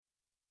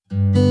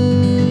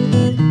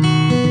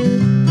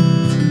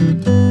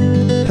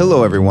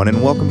Hello, everyone,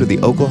 and welcome to the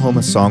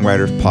Oklahoma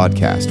Songwriters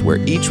Podcast, where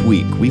each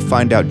week we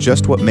find out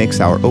just what makes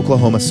our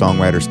Oklahoma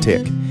songwriters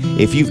tick.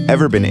 If you've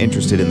ever been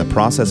interested in the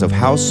process of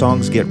how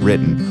songs get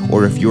written,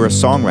 or if you're a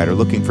songwriter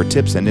looking for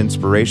tips and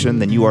inspiration,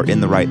 then you are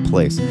in the right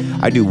place.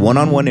 I do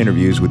one-on-one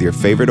interviews with your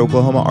favorite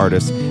Oklahoma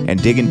artists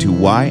and dig into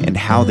why and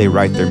how they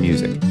write their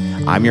music.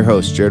 I'm your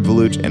host, Jared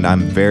Valuch, and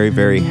I'm very,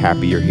 very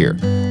happy you're here.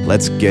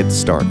 Let's get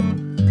started.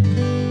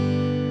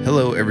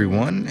 Hello,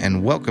 everyone,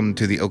 and welcome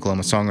to the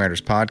Oklahoma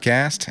Songwriters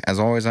Podcast. As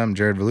always, I'm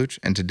Jared Valuch,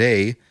 and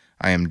today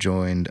I am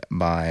joined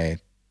by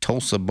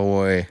Tulsa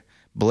boy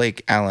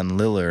Blake Allen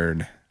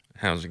Lillard.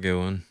 How's it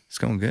going? It's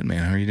going good,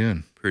 man. How are you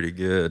doing? Pretty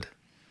good.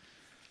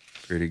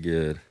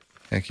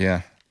 Heck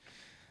yeah.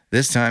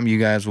 This time, you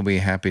guys will be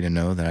happy to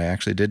know that I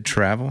actually did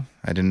travel.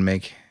 I didn't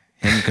make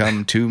him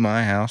come to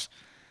my house.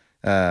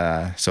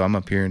 So I'm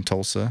up here in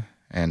Tulsa,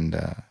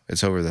 and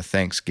it's over the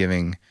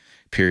Thanksgiving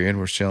period.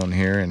 We're chilling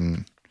here,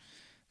 and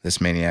this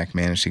maniac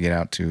managed to get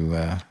out to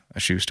a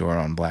shoe store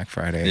on Black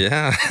Friday.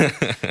 Yeah.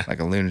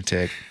 Like a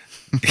lunatic.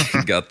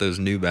 Got those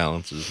New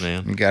Balances,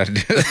 man. You got to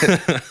do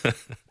it.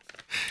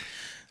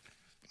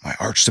 My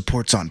arch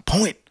support's on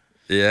point.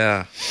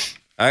 Yeah.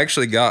 I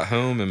actually got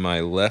home and my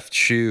left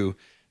shoe,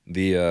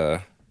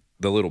 the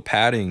little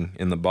padding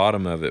in the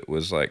bottom of it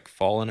was like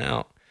falling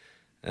out.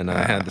 And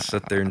I had to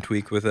sit there and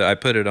tweak with it. I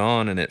put it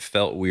on and it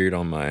felt weird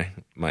on my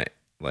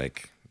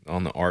like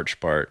on the arch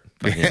part,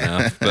 funny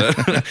enough, but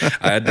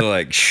I had to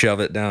like shove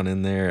it down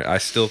in there. I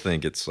still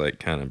think it's like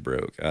kind of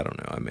broke. I don't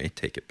know. I may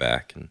take it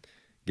back and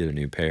get a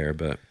new pair,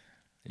 but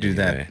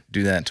anyway.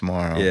 Do that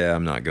tomorrow. Yeah,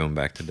 I'm not going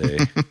back today.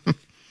 It'd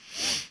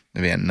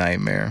be a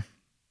nightmare.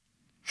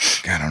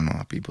 God, I don't know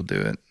how people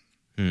do it.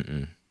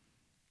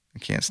 I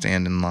can't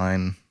stand in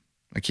line.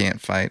 I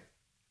can't fight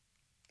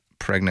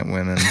pregnant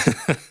women.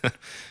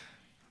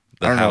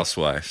 The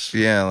housewives.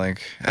 Yeah,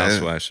 like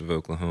housewives of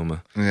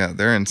Oklahoma. Yeah,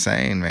 they're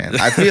insane, man.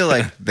 I feel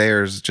like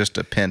there's just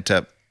a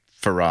pent-up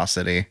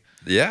ferocity.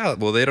 Yeah,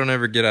 well, they don't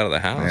ever get out of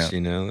the house,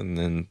 you know, and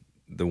then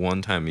the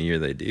one time a year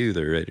they do,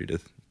 they're ready to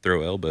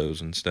throw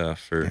elbows and stuff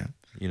for,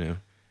 you know,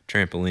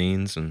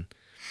 trampolines and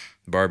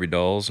Barbie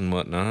dolls and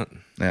whatnot.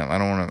 Yeah, I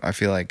don't want to. I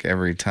feel like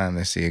every time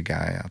they see a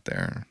guy out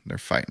there, they're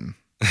fighting.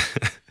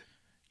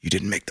 You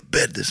didn't make the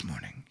bed this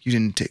morning. You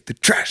didn't take the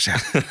trash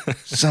out.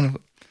 Son of a...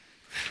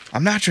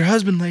 I'm not your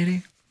husband,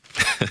 lady.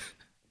 I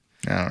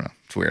don't know.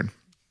 It's weird.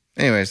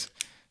 Anyways,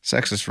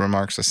 sexist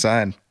remarks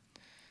aside,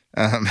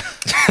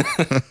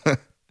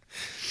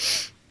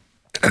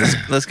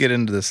 let's get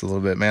into this a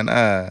little bit,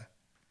 man.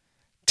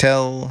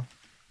 Tell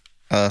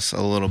us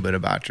a little bit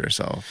about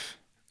yourself.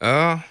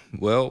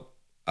 Well,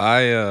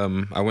 I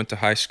went to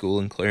high school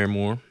in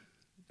Claremore.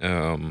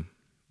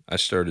 I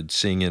started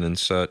singing and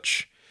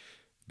such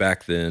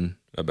back then,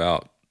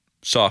 about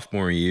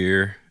sophomore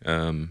year.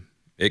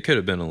 It could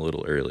have been a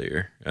little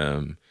earlier.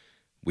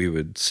 We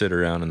would sit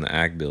around in the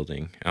ag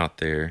building out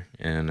there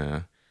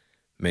and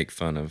make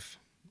fun of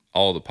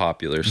all the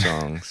popular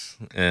songs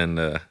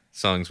and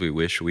songs we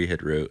wish we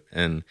had wrote.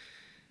 And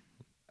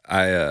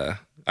I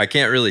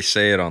can't really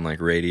say it on like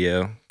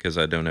radio because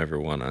I don't ever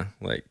want to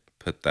like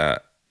put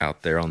that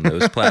out there on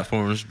those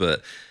platforms.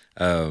 But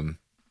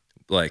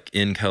like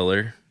In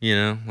Color, you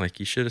know, like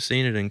you should have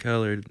seen it in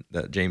color,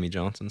 that Jamie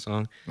Johnson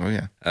song. Oh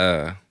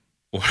yeah.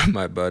 One of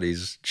my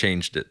buddies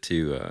changed it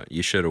to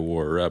You Should Have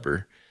Wore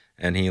Rubber.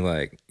 And he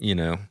like, you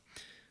know,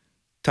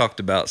 talked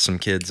about some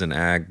kids in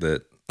ag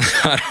that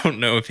I don't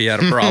know if he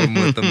had a problem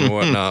with them or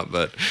whatnot,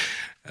 but,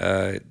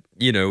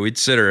 you know, we'd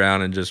sit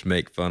around and just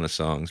make fun of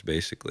songs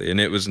basically. And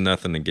it was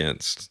nothing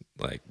against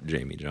like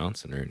Jamie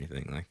Johnson or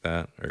anything like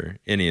that or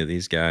any of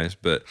these guys,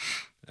 but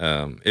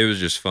it was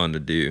just fun to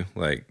do,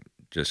 like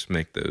just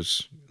make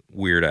those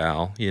Weird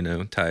Al, you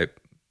know, type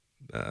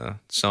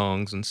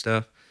songs and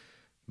stuff.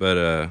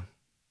 But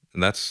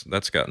and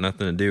that's got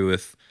nothing to do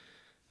with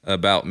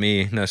about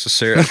me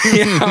necessarily.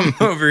 I'm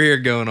over here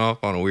going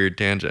off on a weird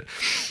tangent.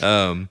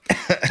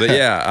 But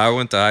yeah, I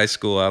went to high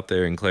school out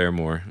there in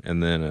Claremore,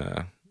 and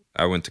then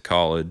I went to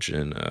college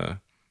in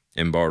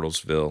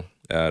Bartlesville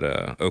at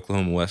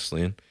Oklahoma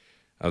Wesleyan.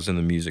 I was in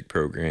the music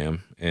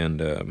program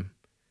and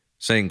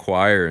sang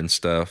choir and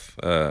stuff.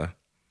 I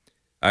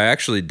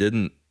actually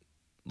didn't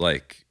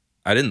like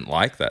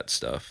that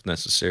stuff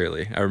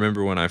necessarily. I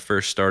remember when I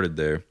first started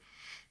there,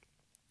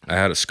 I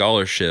had a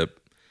scholarship,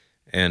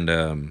 and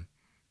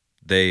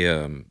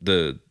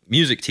the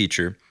music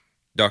teacher,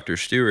 Dr.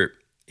 Stewart,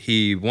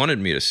 he wanted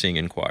me to sing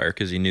in choir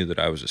because he knew that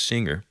I was a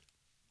singer,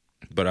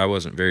 but I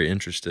wasn't very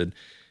interested,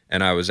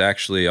 and I was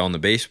actually on the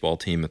baseball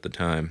team at the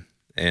time,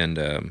 and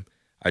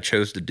I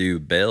chose to do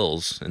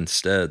bells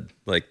instead,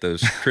 like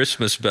those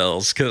Christmas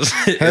bells, because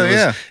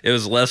it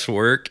was less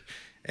work,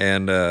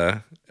 and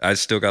I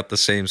still got the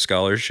same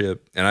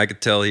scholarship, and I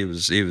could tell he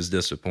was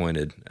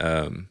disappointed.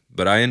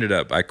 But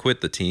I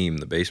quit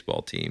the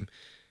baseball team,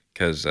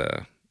 because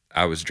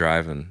I was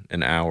driving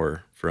an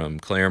hour from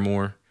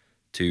Claremore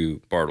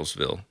to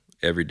Bartlesville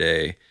every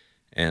day,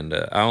 and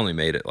I only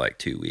made it like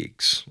 2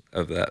 weeks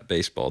of that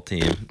baseball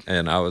team,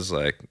 and I was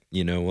like,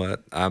 you know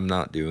what? I'm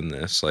not doing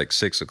this. Like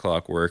 6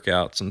 o'clock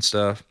workouts and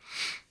stuff.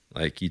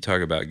 Like you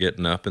talk about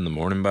getting up in the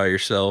morning by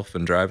yourself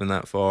and driving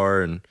that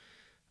far, and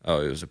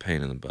oh, it was a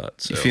pain in the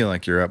butt. So. You feel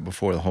like you're up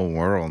before the whole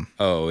world.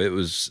 Oh, it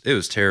was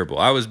terrible.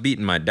 I was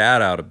beating my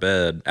dad out of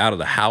bed, out of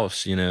the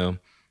house, you know,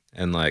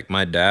 and like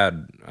my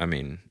dad, I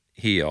mean,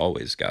 he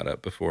always got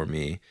up before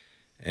me,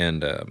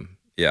 and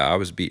yeah, I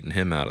was beating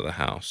him out of the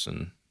house,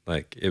 and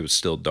like it was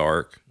still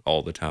dark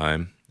all the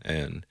time,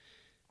 and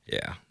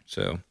yeah,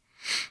 so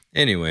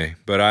anyway,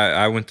 but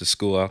I went to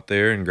school out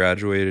there and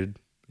graduated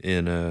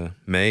in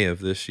May of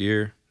this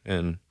year,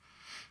 and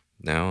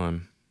now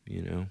I'm,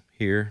 you know,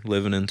 here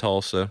living in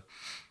Tulsa.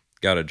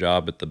 Got a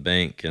job at the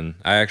bank, and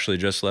I actually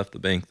just left the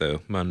bank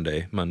though.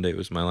 Monday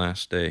was my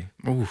last day.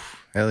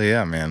 Oof, hell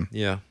yeah, man.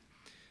 Yeah,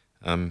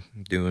 I'm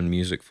doing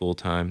music full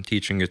time,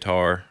 teaching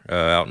guitar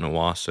out in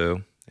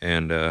Owasso,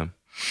 and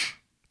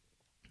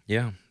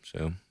yeah,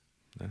 so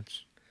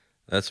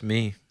that's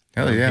me.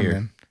 Hell I'm yeah, here.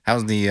 man.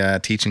 How's the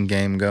teaching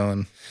game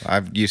going?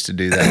 I've used to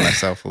do that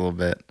myself a little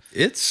bit.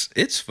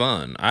 It's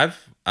fun.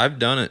 I've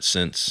done it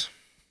since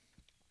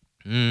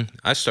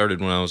I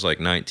started when I was like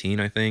 19,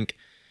 I think.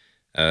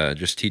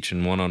 Just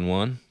teaching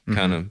one-on-one,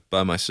 kind of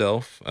by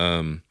myself,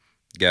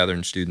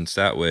 gathering students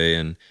that way.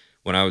 And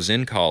when I was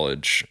in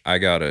college, I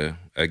got a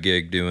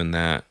gig doing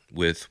that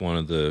with one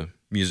of the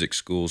music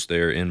schools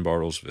there in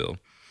Bartlesville.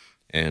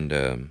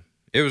 And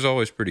it was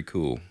always pretty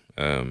cool.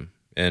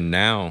 And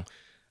now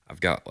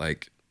I've got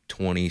like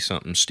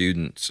 20-something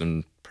students,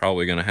 and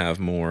probably going to have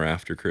more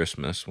after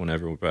Christmas when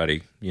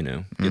everybody, you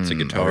know, gets a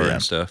guitar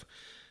and stuff.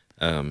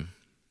 And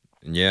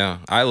yeah,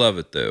 I love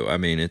it though. I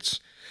mean,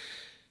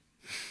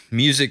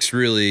 music's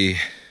really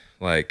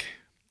like,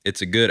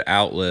 it's a good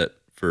outlet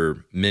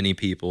for many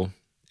people.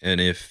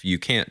 And if you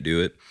can't do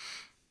it,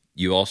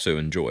 you also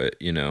enjoy it,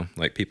 you know,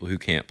 like people who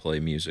can't play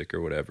music or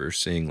whatever,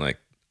 seeing like,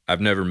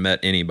 I've never met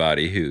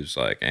anybody who's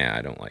like,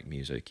 I don't like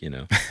music, you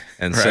know?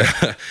 And so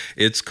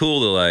it's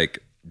cool to like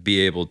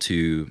be able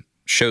to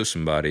show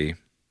somebody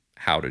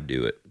how to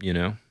do it, you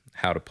know,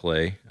 how to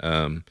play.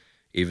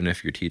 Even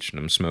if you're teaching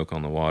them Smoke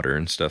on the Water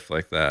and stuff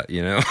like that,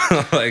 you know,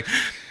 like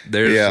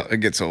there's, Yeah, it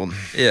gets old.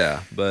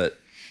 yeah, but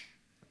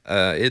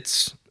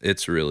it's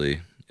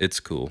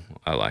cool.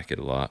 I like it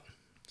a lot.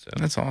 So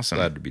That's awesome.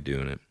 Glad to be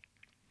doing it.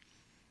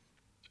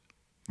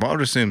 Well, I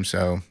would assume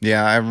so.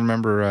 Yeah, I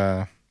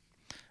remember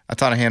I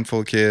taught a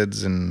handful of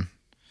kids, and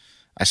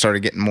I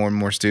started getting more and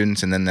more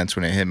students, and then that's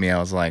when it hit me. I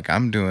was like,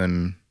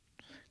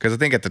 because I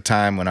think at the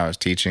time when I was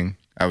teaching,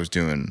 I was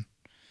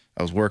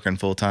working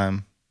full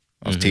time.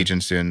 I was teaching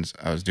students.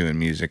 I was doing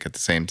music at the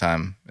same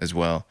time as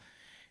well.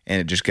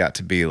 And it just got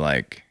to be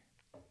like,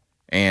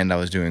 and I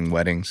was doing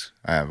weddings.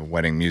 I have a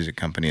wedding music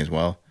company as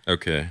well.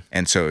 Okay.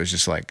 And so it was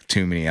just like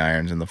too many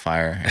irons in the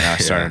fire. And I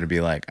started to be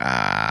like,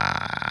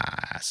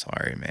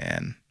 sorry,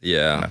 man.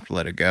 Yeah. I have to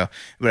let it go.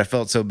 But I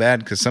felt so bad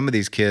because some of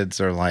these kids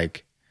are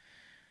like,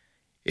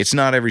 it's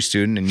not every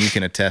student, and you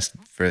can attest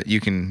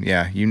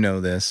you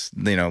know this.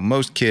 You know,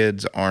 most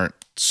kids aren't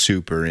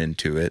super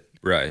into it.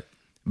 Right.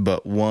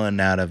 But 1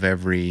 out of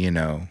every,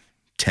 10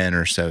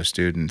 or so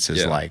students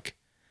is like,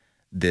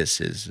 this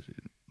is,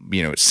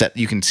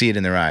 you can see it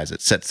in their eyes.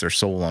 It sets their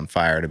soul on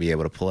fire to be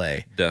able to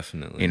play.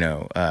 Definitely.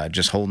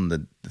 Just holding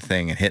the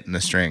thing and hitting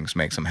the strings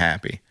makes them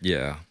happy.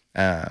 Yeah.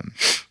 And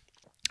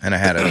I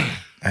had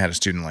a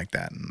student like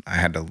that, and I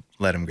had to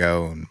let him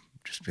go and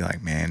just be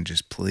like, man,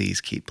 just please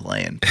keep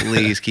playing.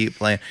 Please keep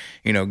playing.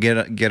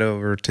 Get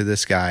over to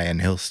this guy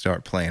and he'll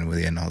start playing with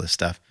you and all this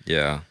stuff.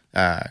 Yeah.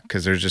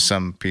 Because there's just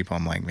some people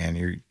I'm like, man,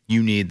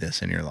 you need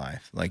this in your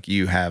life. Like,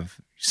 you have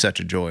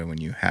such a joy when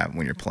you're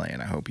playing.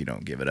 I hope you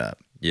don't give it up.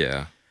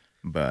 Yeah.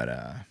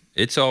 But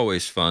it's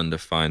always fun to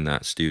find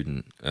that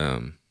student.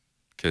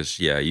 Because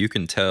you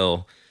can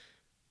tell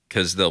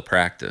because they'll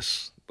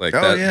practice. Like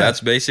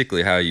that's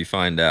basically how you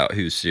find out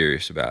who's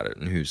serious about it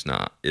and who's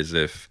not, is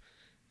if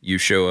you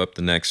show up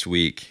the next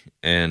week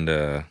and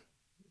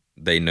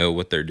they know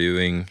what they're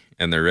doing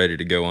and they're ready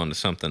to go on to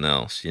something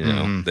else.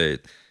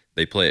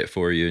 They play it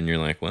for you and you're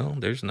like, well,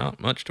 there's not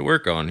much to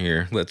work on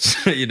here.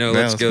 Let's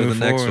let's go to the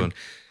next one.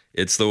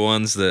 It's the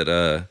ones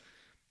that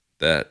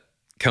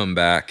come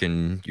back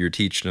and you're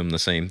teaching them the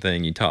same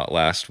thing you taught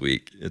last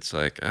week. It's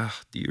like,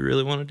 do you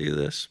really want to do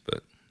this?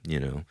 But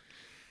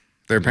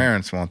their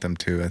parents want them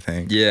to, I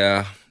think.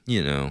 Yeah,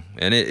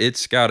 and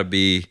it's got to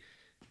be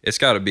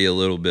a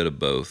little bit of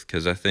both,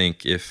 because I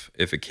think if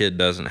a kid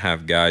doesn't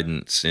have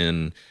guidance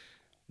in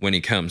when he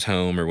comes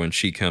home or when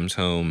she comes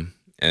home,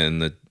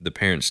 and the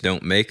parents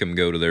don't make them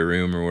go to their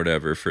room or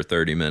whatever for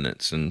 30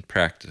 minutes and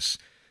practice,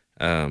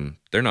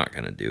 they're not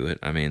going to do it.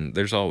 I mean,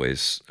 there's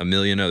always a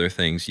million other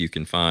things you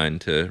can find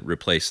to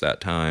replace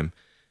that time.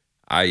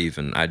 I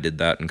did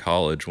that in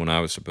college when I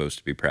was supposed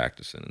to be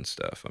practicing and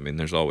stuff. I mean,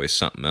 there's always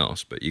something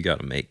else, but you got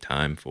to make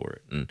time for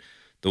it. And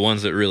the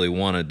ones that really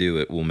want to do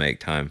it will make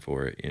time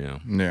for it,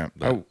 Yeah.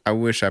 I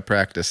wish I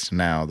practiced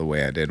now the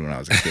way I did when I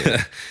was a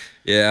kid.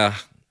 Yeah.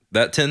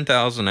 That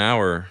 10,000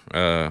 hour,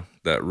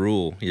 that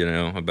rule,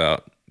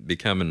 about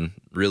becoming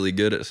really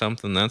good at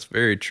something, that's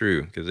very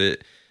true, because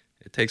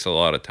it takes a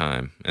lot of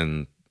time,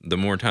 and the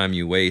more time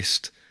you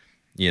waste,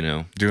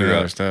 doing throughout-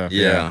 other stuff.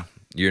 yeah,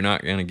 you're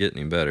not gonna get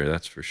any better.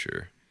 That's for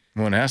sure.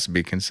 Well, it has to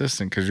be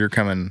consistent because you're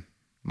coming,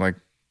 like,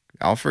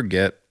 I'll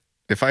forget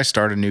if I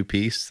start a new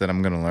piece that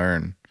I'm going to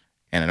learn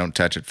and I don't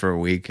touch it for a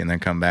week and then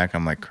come back,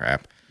 I'm like,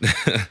 crap.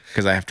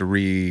 Because I have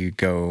to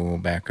go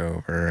back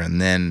over and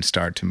then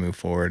start to move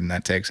forward. And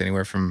that takes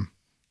anywhere from,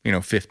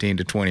 15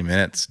 to 20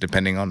 minutes,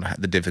 depending on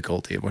the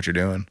difficulty of what you're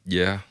doing.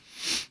 Yeah,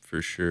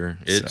 for sure.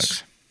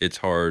 Sucks. It's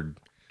hard.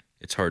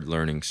 It's hard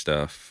learning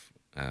stuff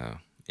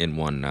in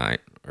one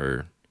night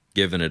or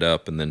giving it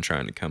up and then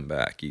trying to come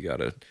back. You got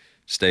to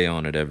stay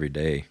on it every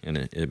day, and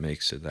it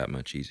makes it that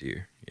much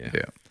easier. Yeah.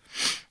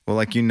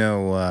 Well, do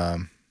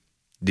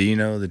you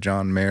know the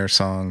John Mayer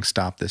song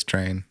 "Stop This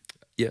Train"?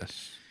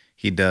 Yes.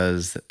 He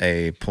does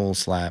a pull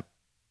slap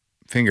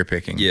finger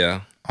picking.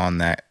 Yeah. On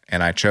that,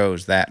 and I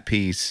chose that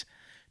piece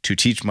to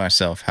teach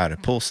myself how to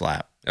pull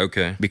slap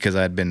Okay. because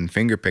I'd been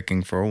finger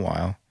picking for a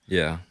while,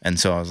 Yeah. and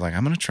so I was like,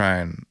 I'm gonna try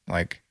and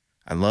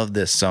I love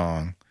this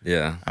song.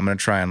 Yeah. I'm gonna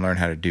try and learn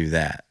how to do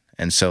that.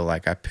 And so I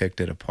picked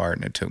it apart,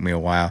 and it took me a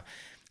while,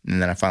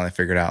 and then I finally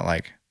figured out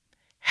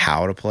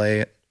how to play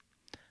it,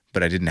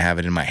 but I didn't have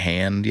it in my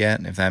hand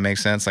yet, if that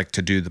makes sense.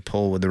 To do the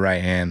pull with the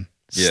right hand,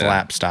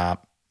 slap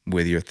stop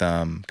with your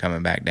thumb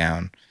coming back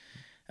down,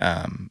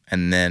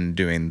 and then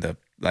doing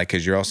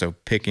because you're also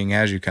picking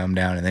as you come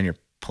down, and then you're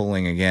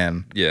pulling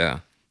again. Yeah.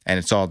 And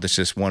it's all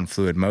just one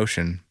fluid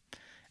motion.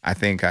 I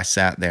think I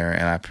sat there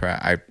and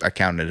I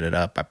counted it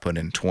up. I put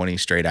in 20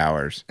 straight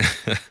hours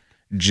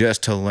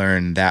just to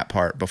learn that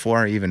part before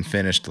I even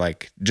finished,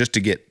 just to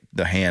get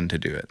the hand to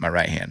do it, my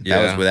right hand.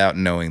 Yeah. That was without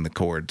knowing the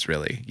chords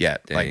really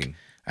yet. Dang.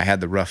 I had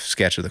the rough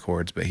sketch of the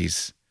chords, but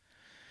he's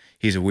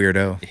a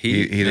weirdo.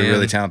 He's Man. a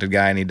really talented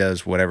guy, and he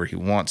does whatever he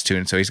wants to.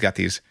 And so he's got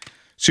these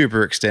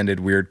super extended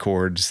weird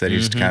chords that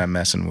he's kind of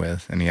messing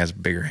with, and he has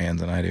bigger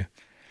hands than I do.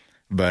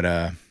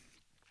 But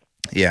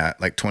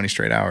 20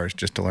 straight hours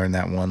just to learn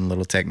that one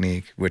little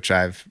technique, which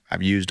I've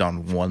used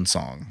on one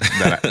song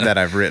that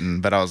I've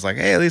written. But I was like,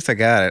 hey, at least I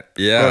got it.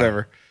 Yeah.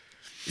 Whatever.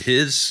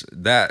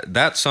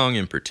 That song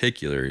in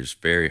particular is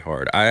very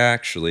hard.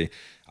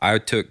 I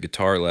took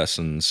guitar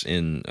lessons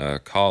in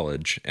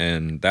college,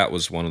 and that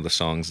was one of the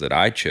songs that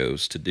I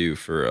chose to do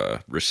for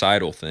a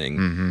recital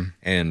thing.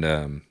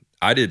 And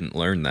I didn't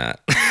learn that.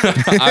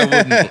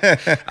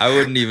 I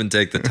wouldn't even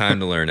take the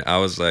time to learn it. I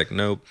was like,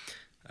 nope.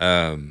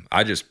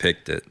 I just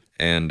picked it,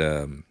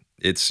 and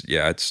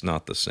it's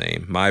not the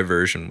same. My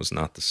version was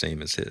not the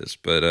same as his,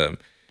 but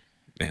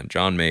man,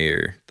 John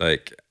Mayer,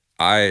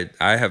 I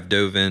have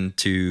dove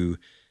into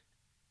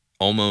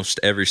almost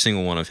every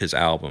single one of his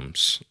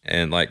albums,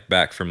 and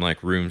back from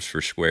Rooms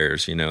for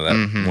Squares,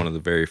 that one of the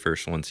very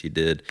first ones he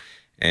did,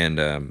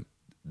 and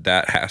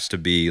that has to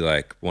be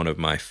one of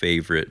my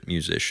favorite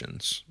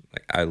musicians.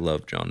 I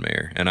love John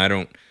Mayer, and I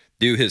don't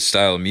do his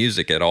style of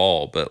music at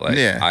all, but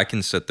I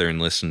can sit there and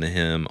listen to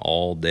him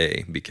all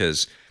day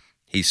because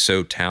he's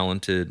so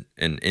talented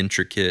and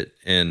intricate,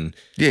 and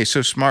he's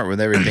so smart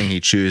with everything he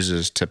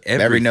chooses to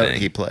every note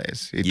he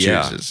plays. He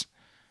chooses.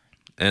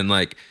 And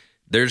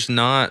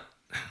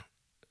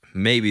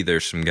maybe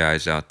there's some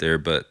guys out there,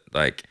 but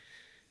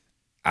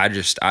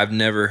I've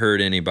never heard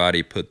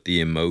anybody put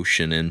the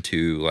emotion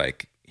into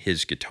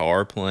his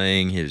guitar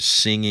playing, his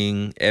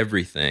singing,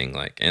 everything,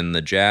 and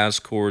the jazz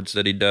chords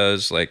that he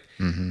does,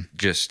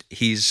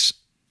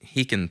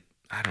 he can,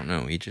 I don't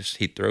know, he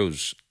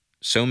throws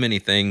so many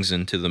things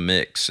into the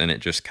mix, and it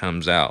just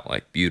comes out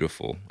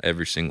beautiful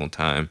every single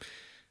time.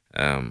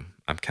 I'm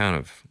kind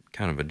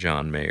of a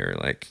John Mayer,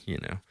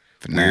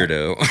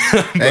 weirdo.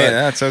 Hey,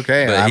 that's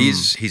okay. But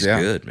he's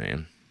good,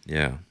 man.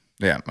 Yeah.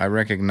 Yeah, I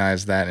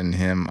recognize that in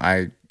him.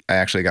 I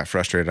actually got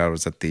frustrated. I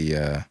was at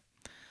the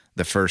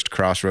first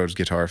Crossroads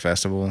Guitar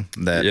Festival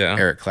that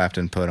Eric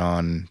Clapton put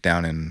on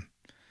down in,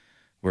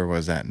 where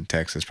was that, in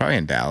Texas? Probably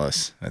in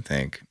Dallas, I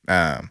think.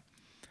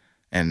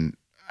 And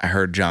I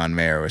heard John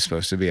Mayer was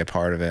supposed to be a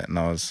part of it, and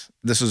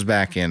this was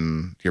back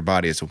in Your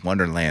Body is a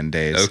Wonderland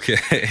days.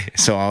 Okay.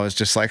 So I was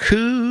just like,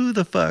 who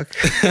the fuck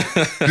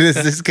does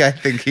this guy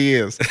think he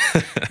is?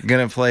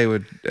 Gonna play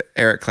with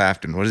Eric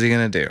Clapton. What is he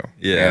gonna do?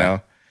 Yeah.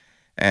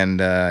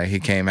 And he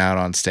came out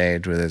on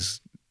stage with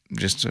his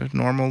just a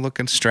normal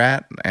looking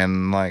Strat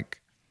and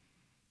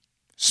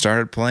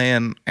started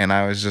playing, and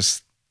I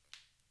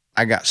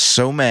got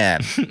so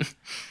mad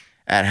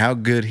at how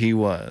good he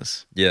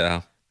was.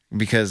 Yeah.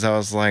 Because I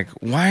was like,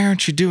 why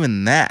aren't you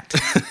doing that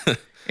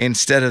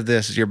instead of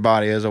this Your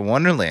Body is a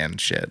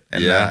Wonderland shit?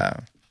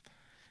 And,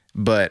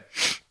 but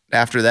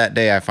after that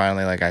day, I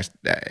finally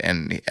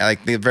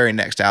the very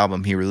next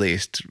album he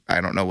released,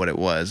 I don't know what it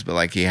was,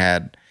 but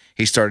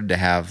he started to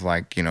have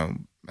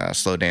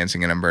Slow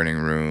Dancing in a Burning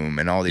Room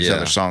and all these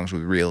other songs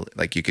with real,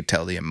 you could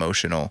tell the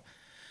emotional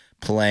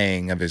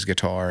playing of his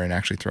guitar and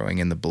actually throwing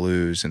in the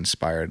blues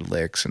inspired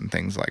licks and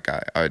things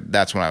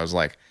that's when I was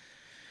like,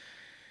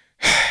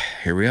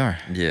 here we are.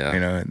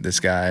 Yeah. This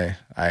guy,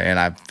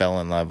 I fell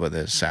in love with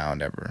his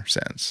sound ever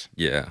since.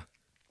 Yeah.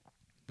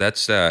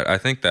 I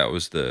think that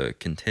was the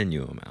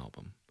Continuum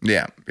album.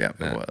 Yeah, it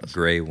That was.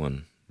 gray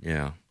one.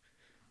 Yeah.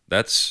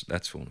 That's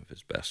one of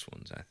his best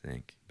ones, I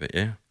think. But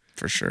yeah,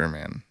 For sure,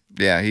 man.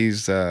 Yeah,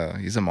 he's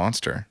a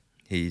monster.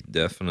 he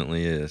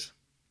definitely is.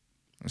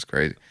 That's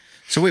crazy.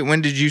 So wait,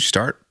 when did you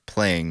start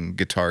playing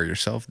guitar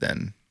yourself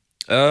then?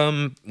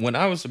 When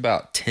I was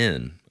about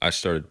 10, I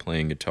started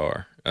playing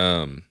guitar.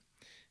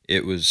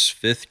 It was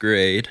 5th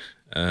grade.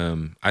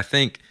 I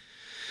think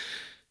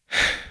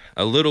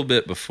a little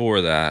bit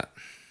before that,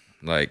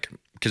 like,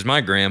 because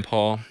my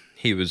grandpa,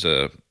 he was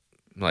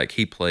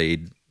he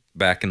played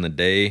back in the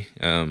day.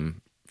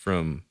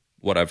 From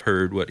what I've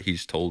heard, what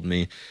he's told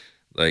me,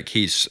 like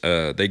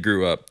they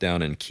grew up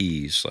down in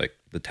Keys, like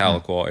the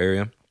Tahlequah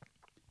area,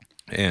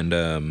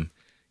 and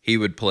he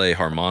would play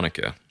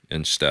harmonica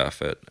and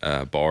stuff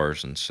at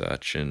bars and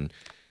such. And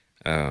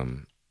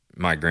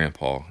my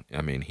grandpa,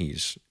 I mean,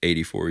 he's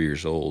 84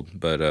 years old,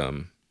 but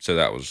so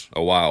that was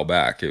a while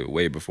back,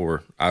 way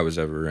before I was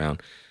ever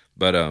around.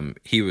 But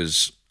he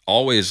was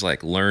always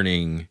like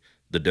learning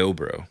the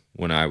dobro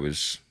when I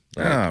was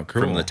like,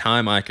 cool. from the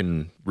time I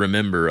can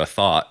remember a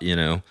thought,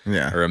 Yeah.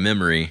 or a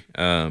memory.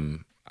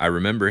 I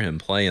remember him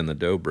playing the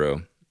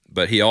dobro,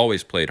 but he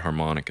always played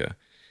harmonica,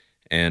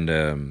 and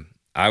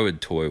I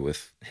would toy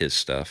with his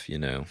stuff,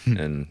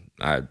 and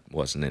I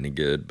wasn't any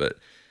good, but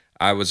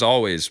I was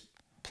always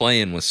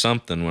playing with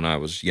something when I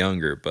was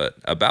younger. But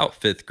about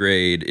 5th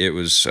grade, it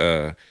was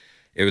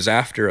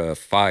after a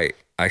fight.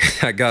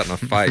 I got in a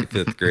fight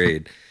 5th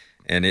grade,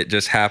 and it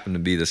just happened to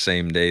be the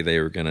same day they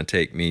were going to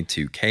take me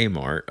to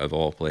Kmart, of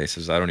all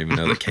places. I don't even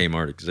know that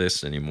Kmart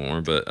exists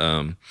anymore, but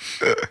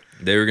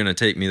they were going to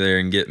take me there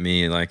and get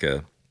me like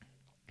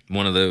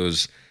one of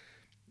those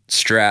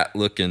Strat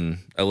looking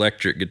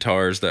electric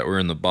guitars that were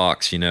in the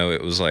box.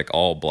 It was like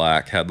all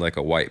black, had like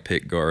a white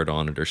pick guard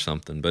on it or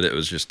something, but it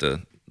was just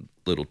a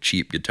little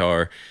cheap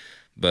guitar.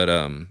 But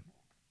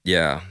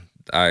yeah,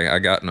 I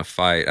got in a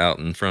fight out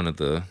in front of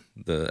the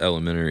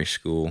elementary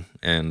school,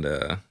 and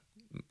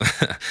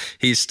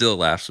he still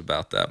laughs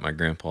about that. My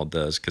grandpa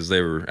does, because they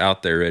were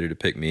out there ready to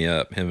pick me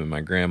up, him and my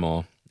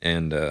grandma,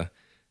 and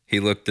he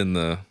looked in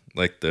the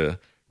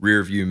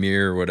rear view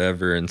mirror or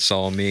whatever and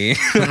saw me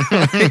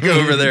like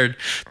over there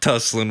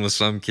tussling with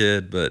some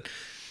kid. But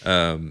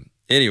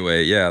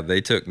anyway, yeah, they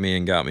took me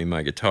and got me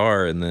my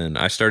guitar, and then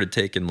I started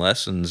taking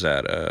lessons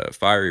at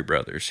Fiery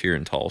Brothers here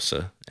in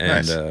Tulsa,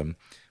 and Nice.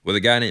 with a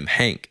guy named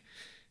Hank.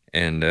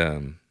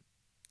 And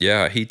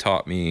yeah, he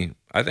taught me.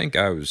 I think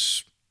I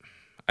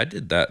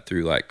did that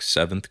through like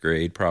 7th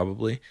grade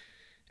probably,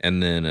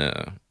 and then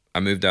I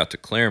moved out to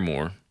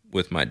Claremore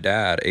with my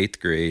dad 8th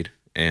grade,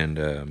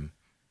 and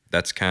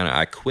that's kind of,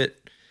 I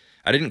quit.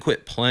 I didn't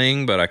quit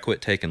playing, but I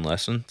quit taking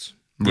lessons,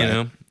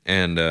 Right.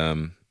 and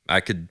I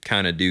could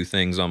kind of do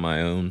things on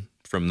my own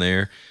from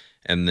there.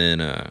 And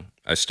then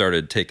I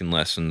started taking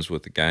lessons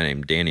with a guy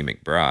named Danny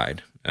McBride.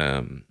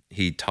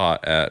 He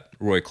taught at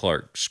Roy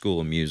Clark School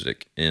of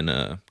Music in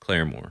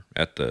Claremore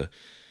at the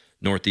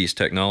Northeast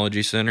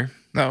Technology Center.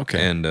 Oh,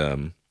 okay.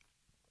 And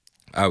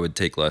I would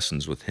take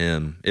lessons with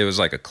him. It was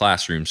like a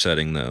classroom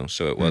setting though,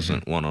 so it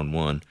wasn't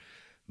one-on-one.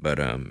 But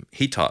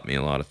he taught me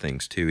a lot of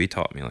things too. He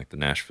taught me like the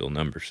Nashville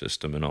number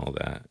system and all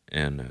that.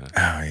 And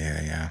Oh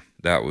yeah.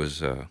 that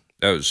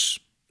was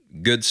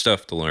good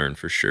stuff to learn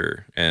for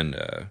sure. And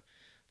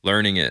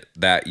learning it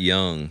that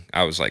young,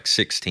 I was like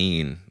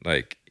 16.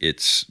 Like,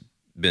 it's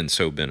been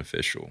so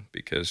beneficial,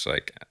 because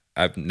like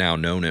I've now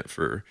known it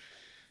for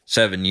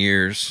 7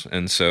 years,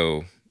 and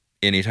so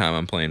anytime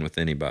I'm playing with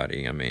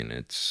anybody, I mean,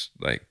 it's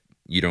like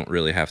you don't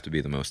really have to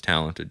be the most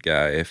talented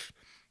guy. If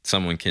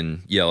someone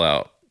can yell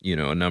out,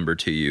 a number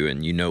to you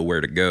and you know where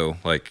to go,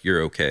 like,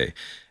 you're okay.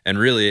 And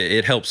really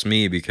it helps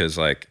me, because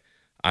like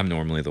I'm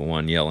normally the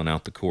one yelling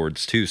out the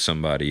chords to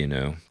somebody,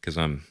 because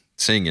I'm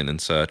singing and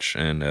such.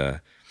 And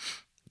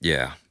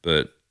yeah,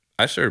 but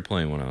I started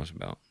playing when I was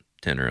about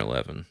 10 or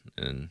 11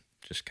 and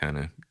just kind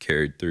of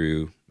carried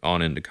through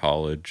on into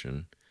college.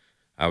 And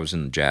I was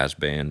in the jazz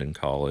band in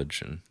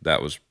college, and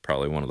that was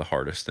probably one of the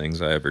hardest things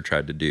I ever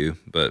tried to do,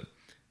 but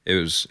it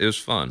was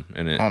fun.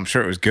 And I'm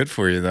sure it was good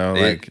for you though.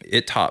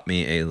 it taught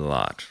me a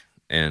lot.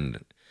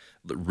 And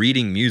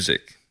reading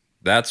music,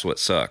 that's what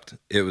sucked.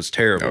 It was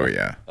terrible. Oh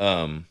yeah.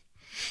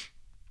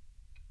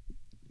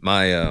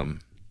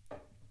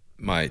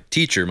 My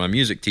teacher, my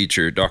music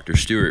teacher, Dr.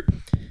 Stewart,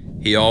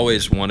 he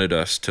always wanted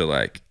us to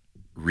like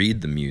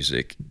read the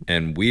music,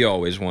 and we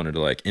always wanted to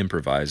like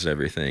improvise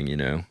everything,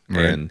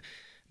 Right. And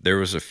there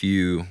was a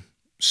few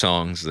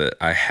songs that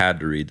I had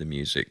to read the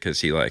music, because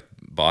he like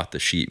bought the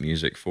sheet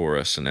music for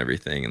us and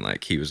everything, and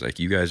like he was like,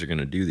 you guys are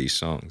gonna do these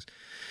songs.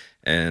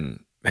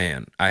 And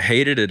man, I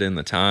hated it at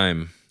the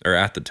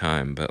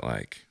time, but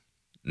like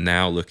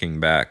now looking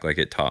back, like,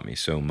 it taught me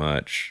so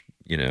much,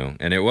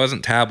 and it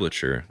wasn't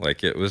tablature,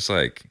 like it was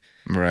like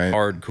Right.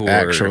 hardcore,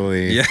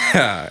 Actually.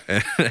 yeah.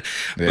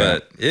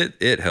 But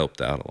it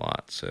helped out a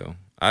lot. So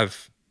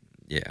that's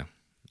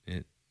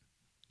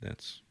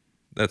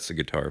the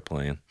guitar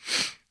playing.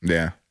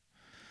 Yeah.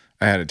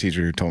 I had a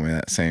teacher who told me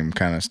that same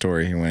kind of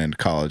story. He went into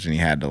college and he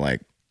had to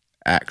like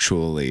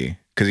actually,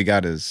 because he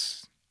got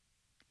his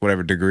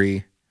whatever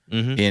degree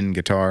in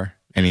guitar,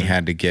 and he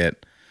had to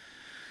get,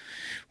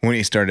 when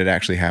he started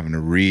actually having to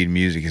read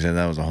music, he said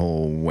that was a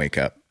whole wake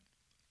up.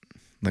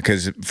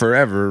 Because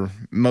forever,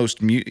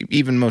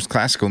 even most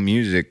classical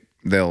music,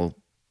 they'll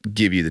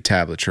give you the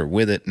tablature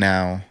with it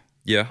now.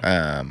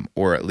 Yeah.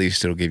 Or at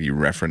least it'll give you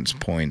reference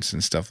points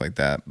and stuff like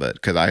that. But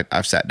because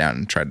I've sat down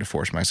and tried to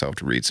force myself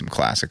to read some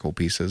classical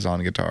pieces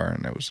on guitar,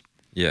 and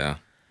Yeah.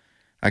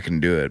 I can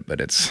do it, but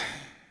it's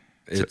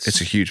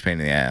a huge pain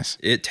in the ass.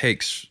 It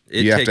takes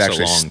You have to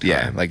actually, a long time.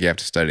 yeah, like you have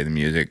to study the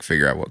music,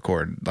 figure out what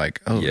chord,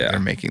 like, Yeah. they're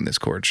making this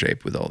chord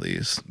shape with all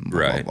these, blah,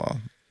 Right. blah, blah.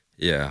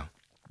 Yeah.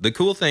 The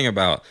cool thing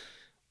about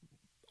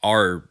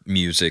our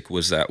music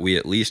was that we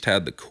at least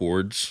had the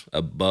chords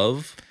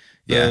above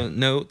the Yeah.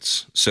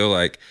 notes. So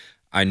like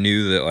I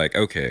knew that like,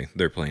 okay,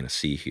 they're playing a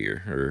C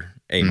here or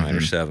A minor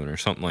 7 or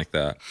something like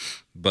that.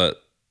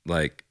 But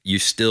like you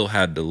still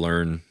had to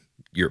learn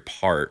your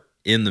part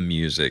in the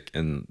music,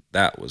 and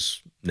that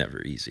was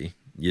never easy.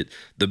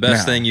 The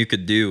best No. thing you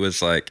could do was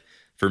like,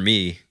 for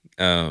me,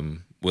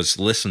 was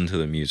listen to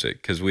the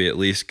music, because we at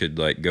least could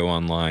like go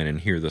online and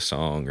hear the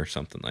song or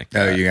something like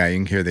that. Oh, you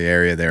can hear the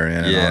area they're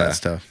in and all that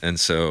stuff. And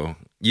so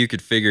you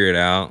could figure it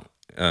out.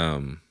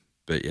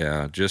 But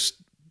yeah, just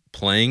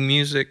playing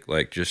music,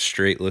 like just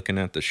straight looking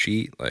at the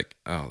sheet, like,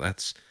 oh,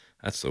 that's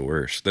the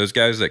worst. Those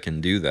guys that can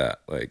do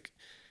that, like,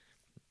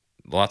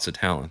 lots of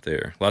talent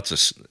there, lots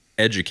of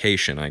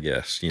education, I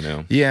guess, you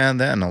know? Yeah,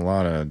 that and a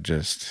lot of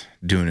just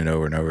doing it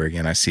over and over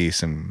again. I see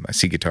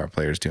guitar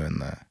players doing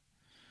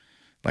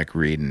like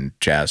reading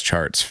jazz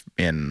charts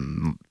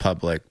in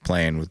public,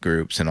 playing with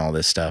groups and all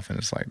this stuff. And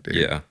it's like, dude,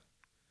 Yeah.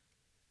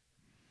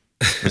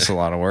 it's a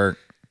lot of work.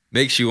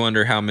 Makes you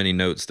wonder how many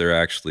notes they're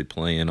actually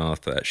playing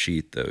off that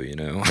sheet, though, you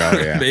know? Oh,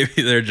 yeah.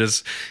 Maybe they're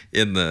just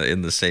in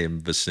the same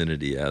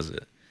vicinity as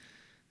it.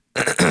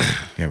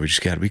 Yeah, we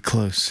just got to be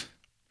close.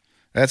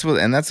 That's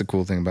the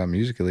cool thing about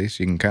music. At least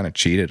you can kind of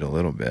cheat it a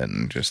little bit,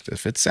 and just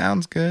if it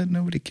sounds good,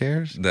 nobody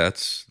cares.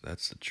 That's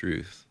the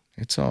truth.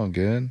 It's all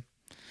good.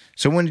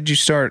 So when did you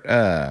start?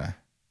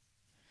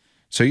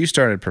 So you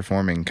started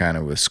performing kind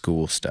of with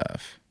school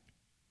stuff.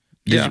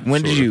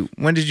 When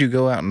did you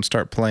go out and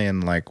start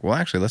playing? Like, well,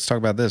 actually, let's talk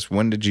about this.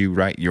 When did you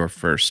write your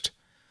first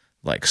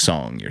like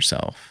song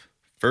yourself?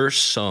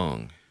 First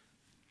song,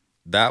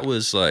 that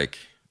was like,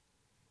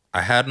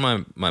 I had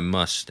my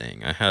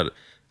Mustang. I had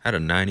a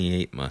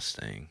 98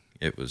 Mustang.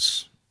 It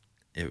was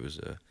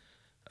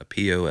a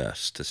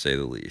POS, to say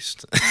the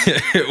least.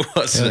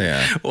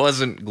 It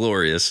wasn't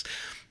glorious.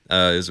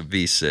 It was a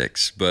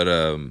V6, but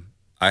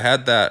I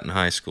had that in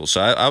high school.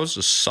 So I was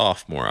a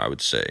sophomore, I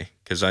would say,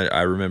 because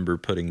I remember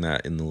putting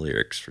that in the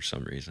lyrics for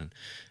some reason.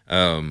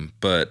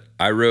 But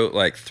I wrote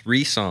like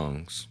 3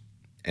 songs,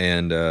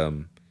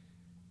 and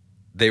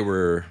they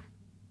were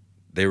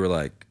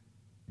like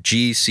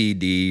G, C,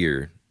 D,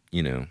 or,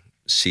 you know,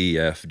 C,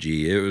 F,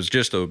 G. It was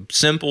just a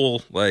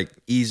simple, like,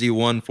 easy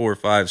 1, 4,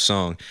 5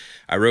 song.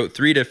 I wrote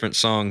 3 different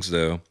songs,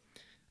 though.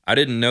 I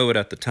didn't know it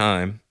at the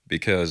time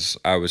because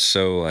I was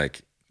so,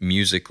 like,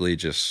 musically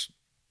just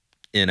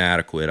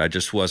inadequate. I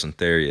just wasn't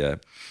there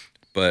yet.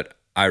 But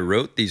I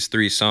wrote these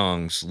 3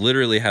 songs,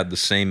 literally had the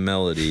same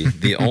melody.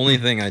 The only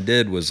thing I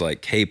did was,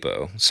 like,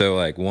 capo. So,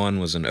 like, one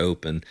was an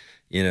open.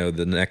 You know,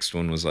 the next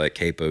one was like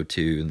capo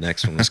 2, the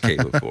next one was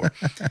capo 4.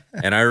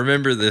 And I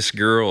remember this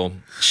girl,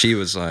 she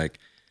was like,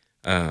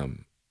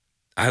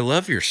 I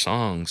love your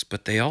songs,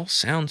 but they all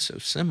sound so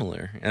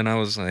similar. And I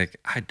was like,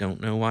 I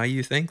don't know why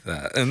you think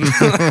that. And,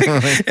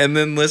 like, and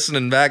then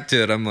listening back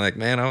to it, I'm like,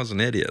 man, I was an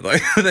idiot.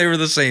 Like, they were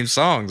the same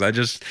songs. I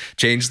just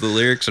changed the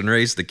lyrics and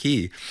raised the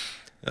key.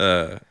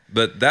 But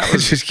that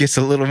was It just gets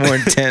a little more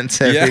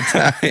intense every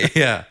time.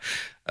 Yeah.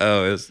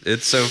 Oh,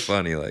 it's so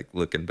funny, like,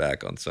 looking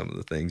back on some of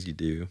the things you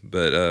do.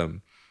 But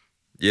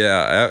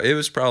yeah, it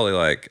was probably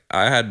like,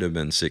 I had to have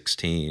been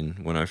 16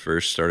 when I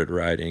first started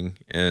writing.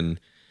 And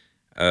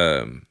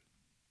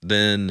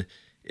then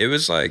it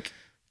was like,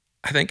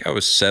 I think I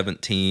was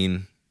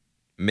 17,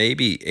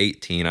 maybe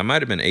 18. I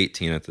might have been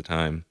 18 at the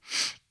time.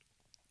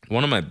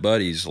 One of my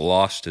buddies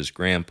lost his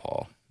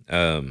grandpa,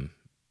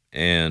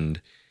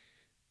 and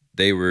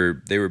they were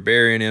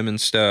burying him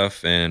and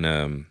stuff.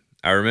 And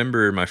I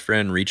remember my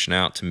friend reaching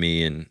out to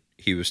me, and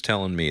he was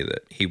telling me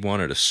that he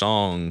wanted a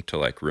song to,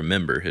 like,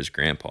 remember his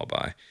grandpa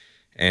by.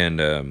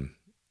 And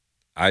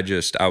I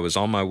was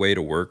on my way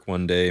to work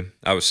one day.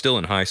 I was still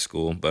in high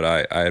school, but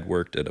I had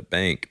worked at a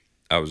bank.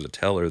 I was a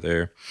teller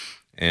there.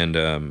 And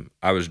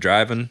I was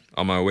driving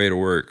on my way to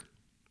work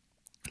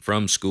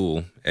from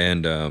school,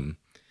 and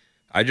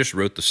I just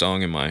wrote the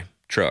song in my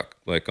truck,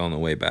 like, on the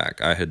way back.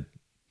 I had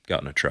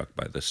gotten a truck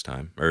by this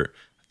time, or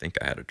I think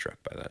I had a truck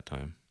by that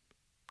time.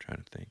 I'm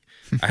trying to think.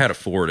 I had a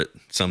Ford at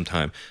some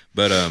time,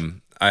 but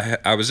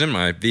I was in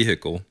my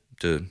vehicle,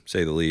 to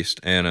say the least,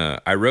 and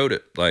I wrote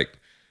it, like,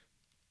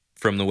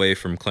 from the way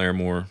from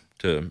Claremore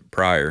to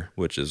Pryor,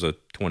 which is a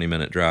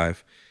 20-minute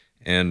drive.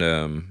 And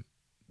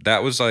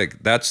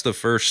that's the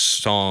first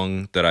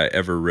song that I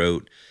ever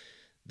wrote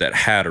that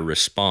had a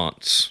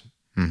response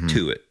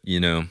to it, you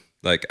know?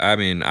 Like, I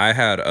mean, I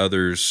had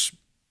others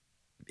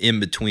in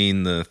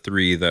between the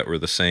three that were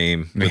the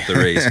same with the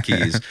raised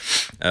keys,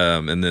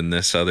 and then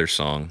this other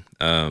song.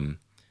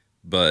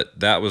 But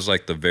that was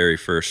like the very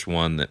first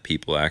one that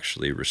people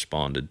actually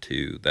responded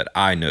to, that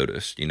I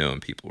noticed, you know,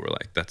 and people were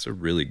like, that's a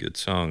really good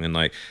song. And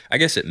like, I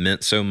guess it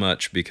meant so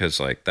much because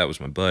like that was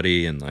my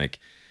buddy, and like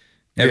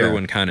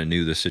everyone kind of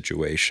knew the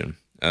situation.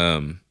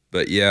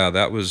 But yeah,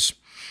 that was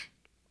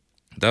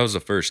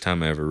the first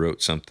time I ever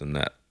wrote something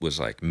that was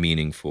like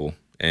meaningful.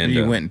 And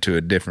you went into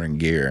a different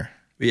gear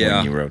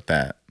when you wrote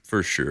that.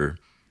 For sure.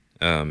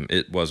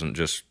 It wasn't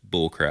just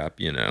bull crap,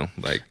 you know,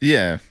 like,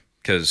 yeah,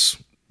 because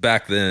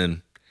back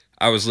then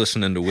I was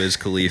listening to Wiz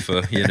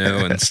Khalifa, you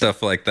know, and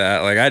stuff like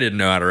that. Like I didn't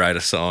know how to write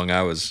a song.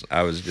 I was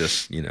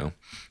just, you know,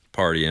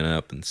 partying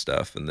up and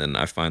stuff. And then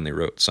I finally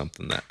wrote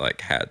something that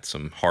like had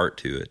some heart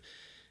to it.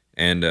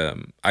 And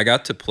I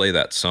got to play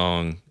that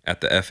song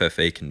at the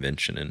FFA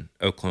convention in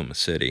Oklahoma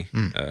City,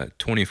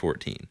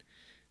 2014.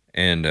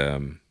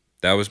 And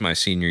that was my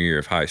senior year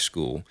of high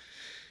school.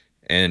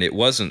 And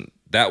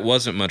that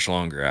wasn't much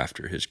longer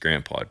after his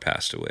grandpa had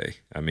passed away.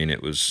 I mean,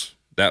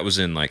 that was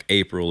in like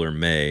April or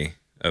May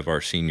of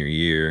our senior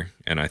year.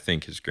 And I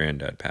think his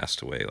granddad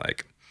passed away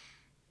like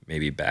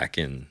maybe back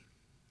in,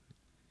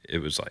 it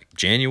was like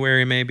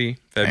January, maybe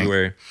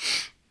February. Dang.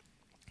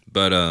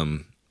 But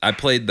I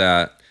played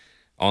that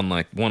on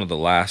like one of the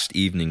last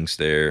evenings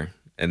there,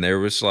 and there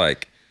was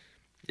like,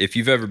 if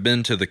you've ever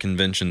been to the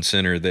convention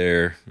center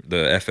there,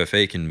 the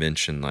FFA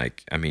convention,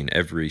 like, I mean,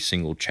 every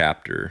single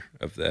chapter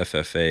of the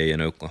FFA in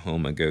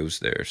Oklahoma goes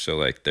there. So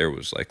like there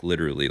was like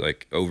literally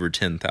like over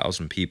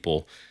 10,000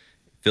 people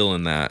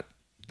filling that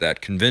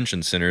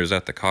convention center. It was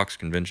at the Cox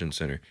Convention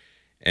Center.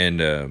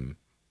 And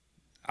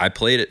I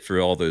played it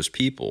for all those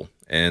people,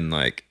 and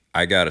like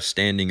I got a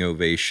standing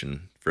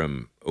ovation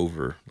from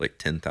over like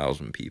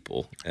 10,000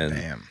 people. And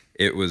damn.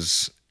 It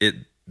was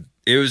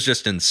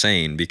just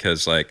insane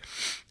because like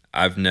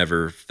I've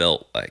never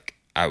felt like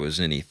I was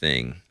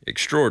anything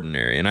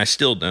extraordinary, and I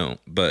still don't,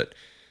 but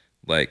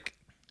like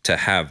to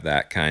have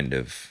that kind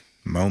of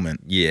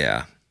moment,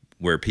 yeah,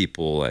 where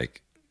people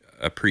like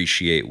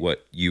appreciate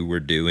what you were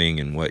doing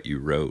and what you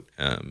wrote,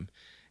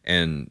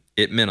 and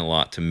it meant a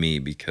lot to me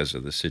because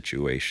of the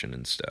situation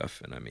and stuff.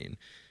 And I mean,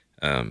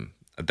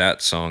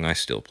 that song, I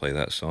still play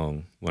that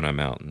song when I'm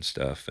out and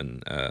stuff.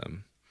 And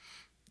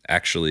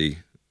actually,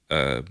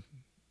 a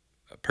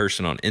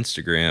person on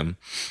Instagram,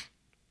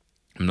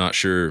 I'm not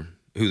sure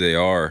who they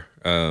are,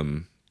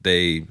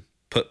 they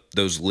put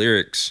those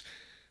lyrics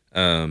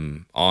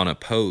on a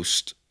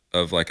post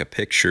of like a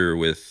picture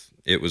with,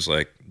 it was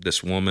like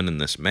this woman and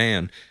this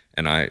man,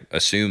 and I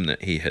assumed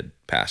that he had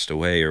passed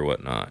away or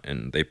whatnot,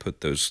 and they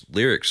put those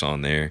lyrics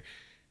on there,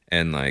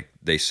 and like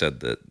they said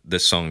that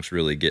this song's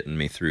really getting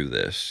me through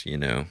this, you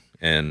know.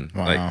 And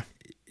wow. Like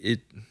it,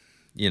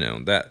 you know,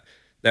 that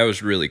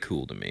was really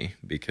cool to me,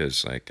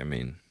 because like, I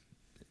mean,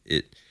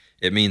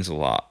 it means a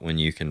lot when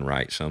you can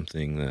write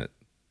something that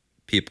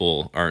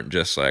people aren't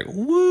just like,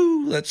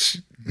 woo, let's,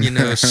 you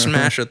know,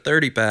 smash a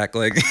 30-pack.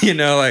 Like, you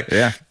know, like,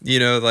 yeah, you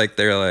know, like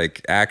they're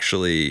like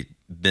actually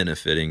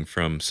benefiting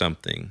from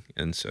something.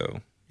 And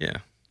so, yeah.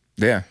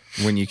 Yeah.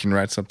 When you can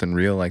write something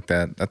real like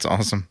that, that's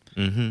awesome.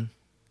 Mm-hmm.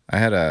 I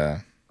had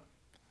a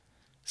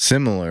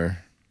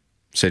similar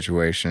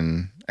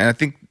situation, and I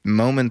think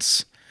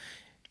moments,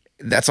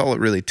 that's all it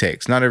really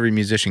takes. Not every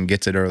musician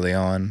gets it early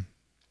on.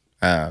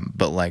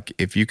 But like,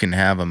 if you can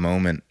have a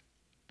moment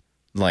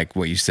like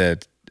what you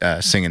said,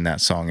 singing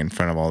that song in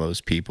front of all those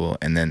people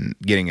and then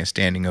getting a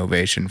standing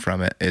ovation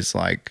from it, is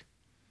like,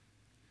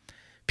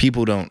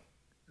 people don't,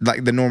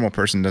 like, the normal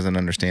person doesn't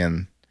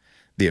understand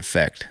the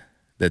effect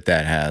that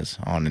has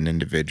on an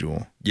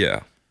individual.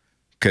 Yeah.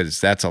 Because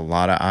that's a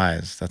lot of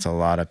eyes. That's a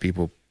lot of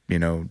people, you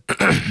know,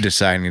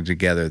 deciding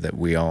together that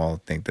we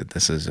all think that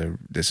this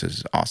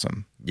is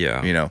awesome.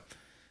 Yeah. You know,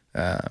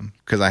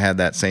 because I had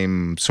that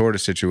same sort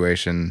of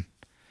situation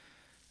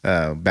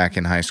back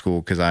in high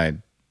school, because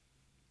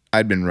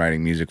I'd been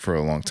writing music for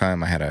a long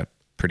time. I had a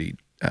pretty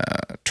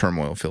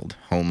turmoil-filled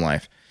home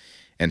life,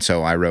 and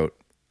so I wrote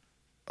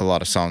a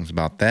lot of songs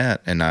about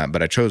that. And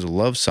but I chose a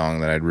love song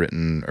that I'd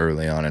written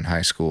early on in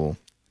high school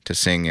to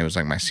sing. It was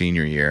like my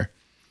senior year,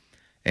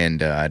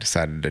 and I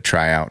decided to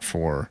try out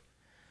for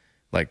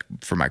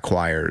my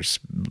choir's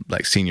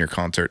like senior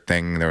concert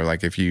thing. They were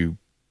like, if you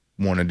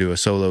want to do a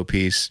solo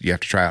piece, you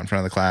have to try out in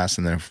front of the class,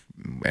 and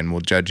then we'll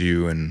judge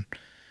you and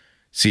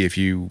see if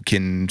you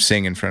can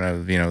sing in front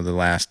of, you know, the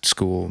last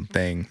school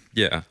thing.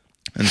 Yeah.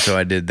 And so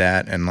I did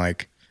that, and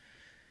like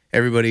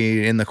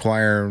everybody in the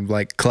choir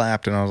like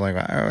clapped, and I was like,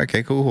 oh,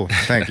 okay, cool,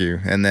 thank you.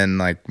 And then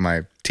like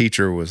my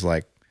teacher was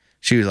like,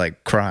 she was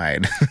like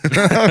cried.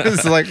 I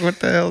was like,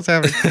 what the hell's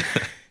happening?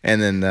 And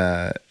then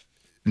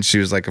and she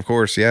was like, of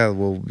course, yeah,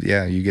 well,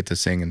 yeah, you get to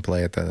sing and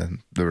play at the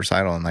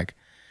recital. And like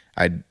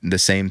the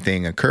same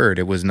thing occurred.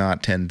 It was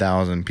not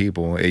 10,000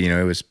 people. You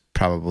know, it was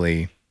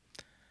probably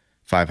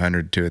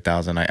 500 to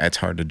 1,000. It's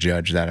hard to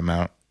judge that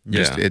amount.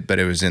 Yeah. But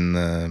it was in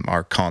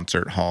our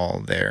concert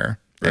hall there,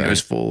 and it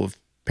was full of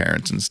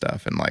parents and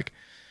stuff.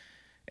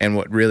 And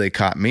what really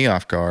caught me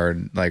off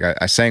guard, like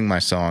I sang my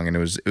song, and it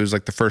was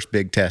like the first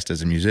big test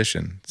as a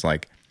musician. It's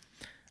like,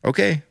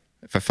 okay,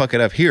 if I fuck it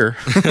up here,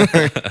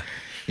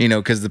 you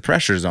know, because the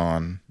pressure's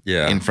on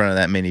in front of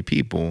that many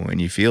people,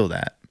 and you feel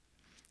that.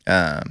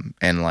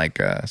 And like,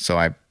 so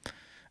I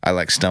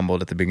like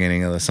stumbled at the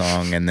beginning of the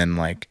song, and then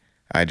like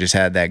I just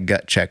had that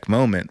gut check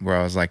moment where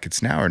I was like,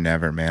 it's now or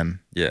never, man.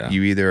 Yeah.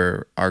 You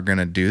either are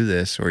gonna do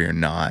this or you're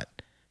not.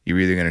 You're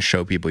either gonna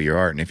show people your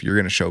art, and if you're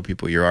gonna show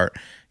people your art,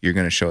 you're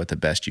gonna show it the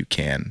best you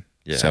can.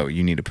 Yeah. So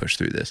you need to push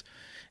through this.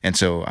 And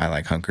so I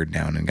like hunkered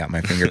down and got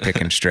my finger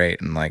picking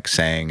straight and like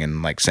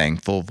sang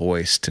full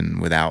voiced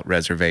and without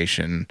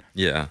reservation.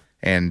 Yeah.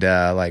 And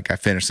like I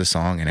finished the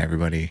song, and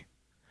everybody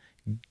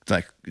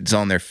like it's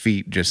on their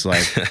feet, just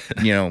like,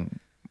 you know,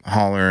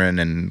 hollering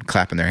and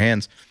clapping their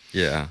hands.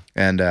 Yeah.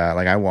 And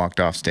like I walked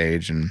off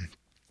stage, and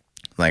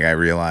like I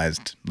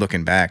realized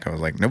looking back, I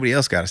was like, nobody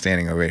else got a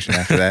standing ovation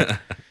after that.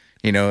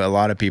 You know, a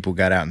lot of people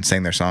got out and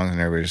sang their songs,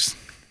 and everybody just,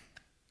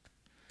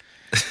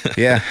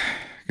 yeah,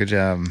 good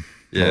job,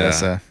 Yeah.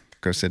 Melissa.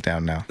 Go sit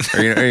down now.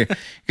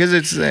 Because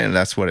it's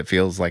that's what it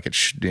feels like.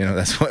 You know,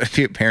 that's what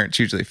parents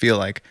usually feel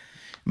like.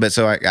 But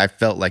so I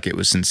felt like it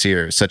was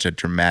sincere. It was such a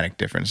dramatic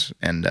difference.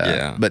 And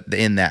but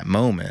in that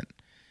moment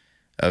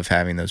of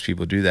having those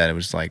people do that, it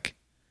was like,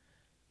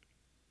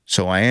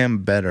 so I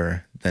am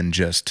better than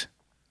just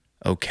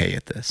okay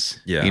at this.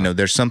 Yeah. You know,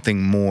 there's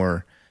something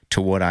more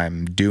to what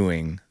I'm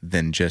doing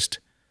than just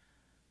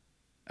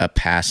a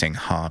passing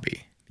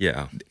hobby.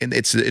 Yeah. And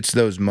it's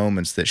those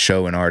moments that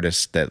show an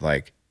artist that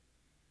like,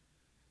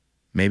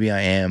 maybe I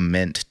am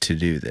meant to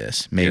do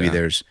this. Maybe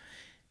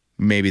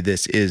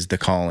this is the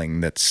calling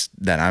that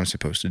I'm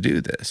supposed to do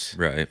this.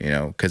 Right. You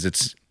know, because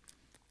it's,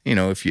 you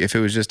know, if it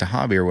was just a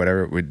hobby or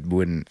whatever,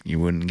 you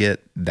wouldn't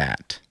get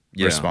that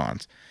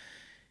response.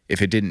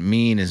 If it didn't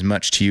mean as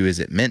much to you as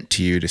it meant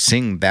to you to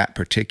sing that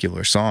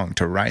particular song,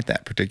 to write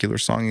that particular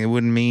song, it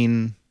wouldn't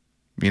mean,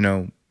 you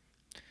know,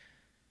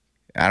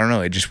 I don't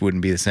know, it just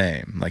wouldn't be the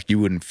same. Like you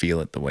wouldn't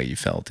feel it the way you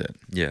felt it.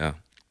 Yeah.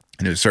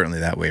 And it was certainly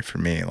that way for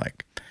me.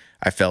 Like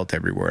I felt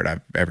every word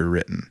I've ever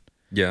written.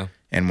 Yeah.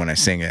 And when I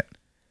sing it,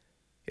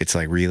 it's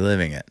like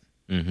reliving it.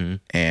 Mm-hmm.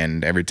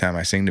 And every time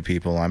I sing to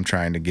people, I'm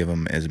trying to give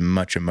them as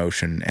much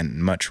emotion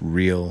and much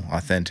real,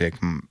 authentic,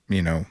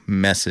 you know,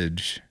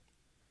 message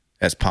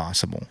as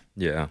possible.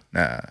 Yeah.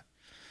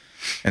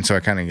 And so I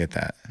kind of get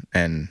that.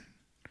 And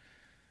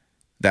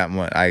that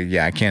one,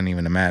 I can't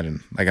even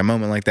imagine. Like a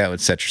moment like that would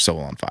set your soul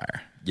on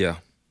fire. Yeah.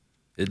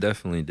 It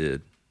definitely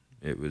did.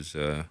 It was,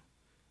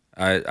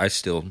 I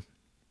still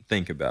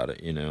think about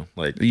it, you know,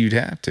 like You'd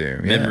have to.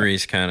 Yeah.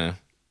 memories kind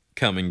of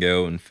come and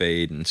go and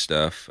fade and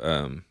stuff.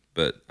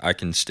 But I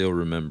can still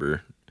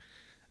remember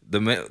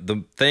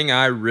the thing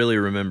I really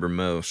remember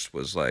most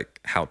was like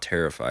how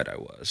terrified I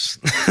was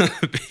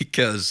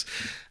because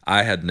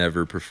I had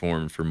never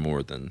performed for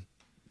more than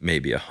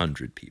maybe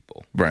 100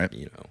 people, Right.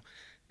 you know,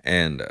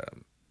 and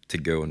to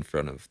go in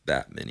front of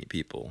that many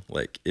people,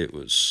 like it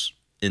was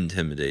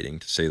intimidating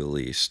to say the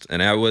least.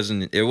 And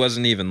it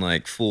wasn't even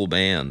like full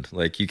band.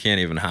 Like you can't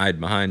even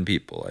hide behind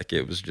people. Like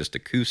it was just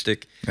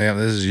acoustic. Yeah,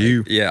 this is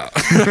you. Yeah.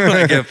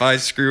 Like if I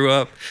screw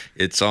up,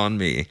 it's on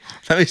me.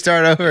 Let me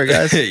start over,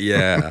 guys.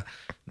 Yeah.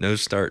 No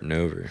starting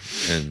over.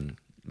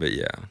 But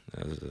yeah,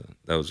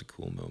 that was a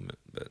cool moment.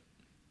 But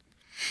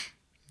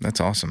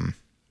That's awesome.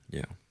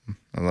 yeah.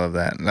 I love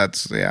that.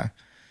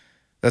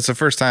 That's the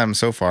first time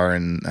so far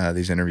in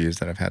these interviews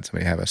that I've had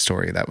somebody have a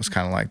story that was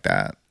kind of like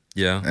that.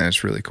 Yeah. And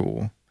it's really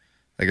cool.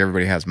 Like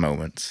everybody has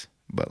moments,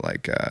 but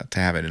like to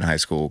have it in high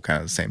school, kind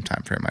of the same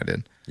time frame I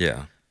did.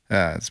 Yeah.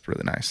 It's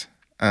really nice.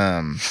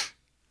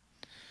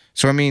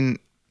 So I mean,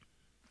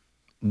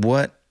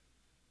 what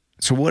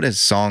has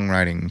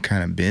songwriting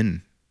kind of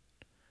been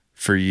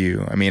for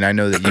you? I mean, I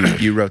know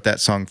that you wrote that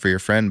song for your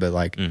friend, but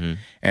like,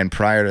 and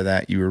prior to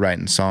that, you were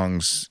writing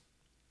songs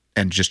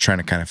and just trying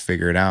to kind of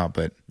figure it out.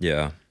 But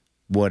Yeah.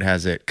 what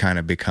has it kind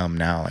of become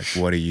now? Like,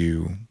 what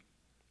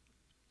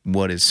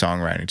is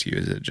songwriting to you?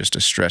 Is it just a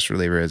stress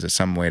reliever? Is it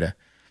some way to,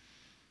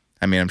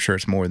 I mean, I'm sure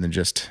it's more than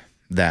just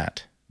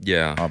that,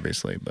 Yeah.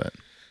 obviously, but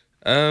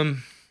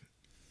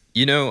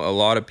You know, a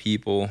lot of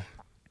people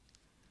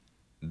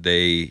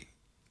they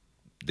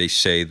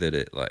say that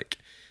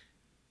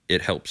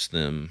it helps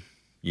them,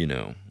 you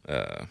know,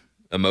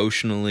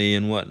 emotionally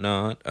and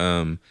whatnot.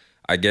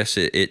 I guess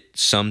it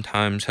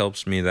sometimes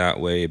helps me that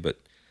way, but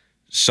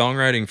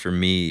songwriting for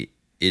me,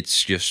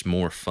 it's just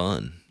more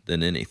fun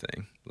than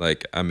anything.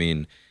 Like, I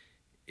mean,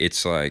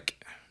 it's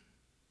like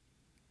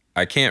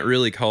I can't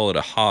really call it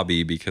a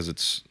hobby because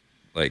it's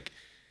like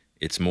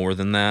it's more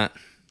than that,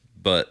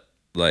 but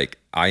like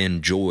I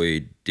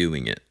enjoy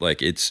doing it.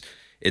 Like it's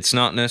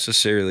not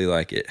necessarily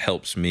like it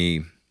helps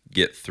me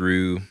get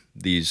through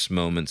these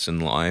moments in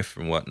life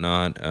and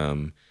whatnot,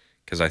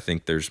 because I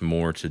think there's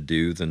more to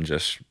do than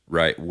just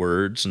write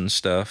words and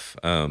stuff.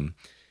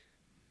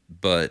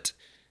 But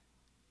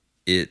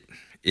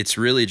it's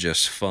really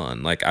just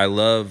fun. Like I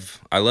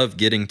love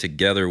getting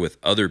together with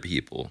other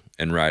people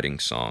and writing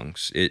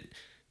songs.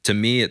 To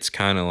me, it's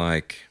kind of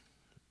like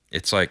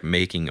it's like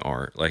making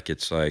art. Like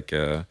it's like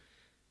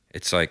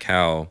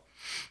how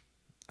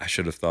I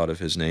should have thought of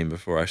his name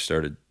before I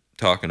started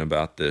talking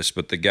about this,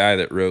 but the guy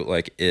that wrote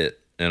like It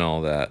and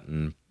all that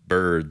and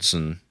Birds,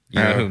 and you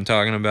know who I'm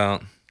talking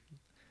about,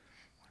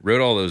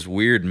 wrote all those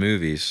weird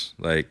movies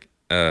like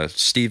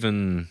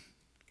Stephen.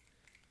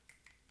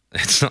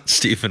 It's not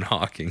Stephen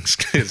Hawking,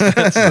 'cause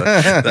that's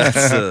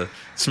the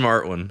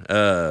smart one.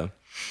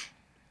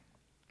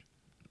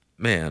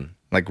 Man,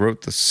 Like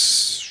wrote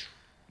this.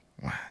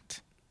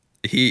 What?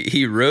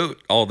 he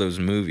wrote all those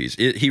movies.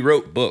 He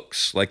wrote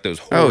books like those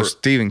horror. Oh,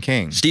 Stephen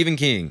King. Stephen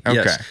King.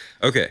 Okay. Yes.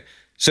 Okay.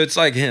 So it's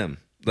like him.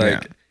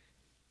 Like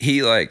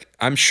he like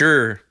I'm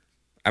sure.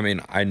 I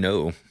mean, I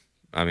know.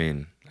 I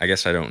mean, I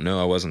guess I don't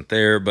know. I wasn't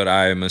there, but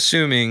I'm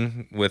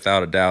assuming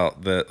without a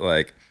doubt that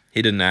like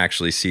he didn't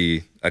actually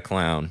see a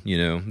clown. You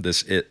know,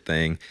 this It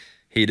thing.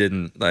 He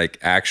didn't like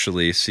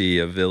actually see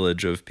a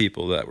village of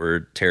people that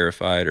were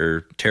terrified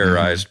or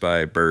terrorized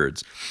by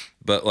birds.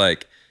 But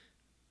like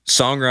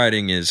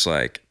songwriting is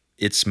like,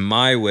 it's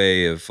my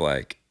way of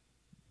like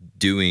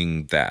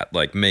doing that,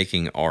 like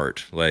making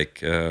art,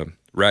 like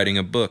writing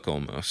a book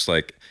almost.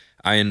 Like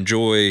I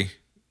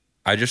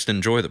just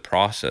enjoy the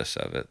process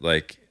of it,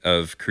 like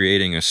of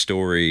creating a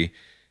story.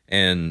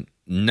 And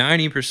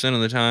 90%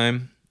 of the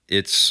time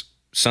it's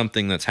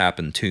something that's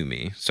happened to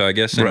me. So I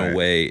guess in a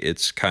way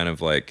it's kind of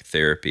like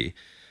therapy.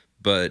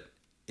 But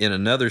in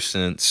another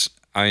sense,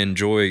 I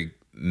enjoy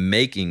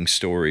making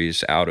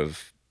stories out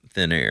of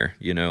thin air.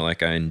 You know,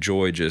 like I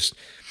enjoy just,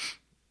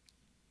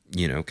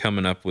 you know,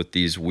 coming up with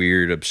these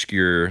weird,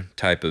 obscure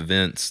type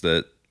events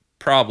that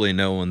probably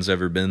no one's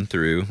ever been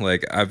through.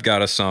 Like I've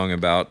got a song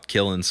about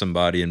killing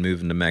somebody and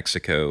moving to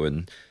Mexico.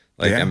 And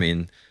like, I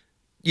mean,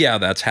 yeah,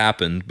 that's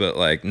happened, but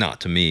like not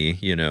to me,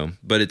 you know,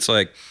 but it's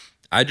like,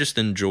 I just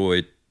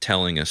enjoy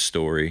telling a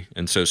story.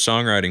 And so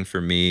songwriting for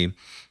me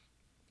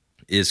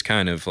is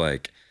kind of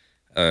like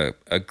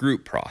a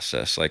group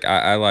process. Like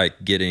I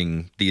like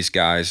getting these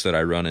guys that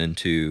I run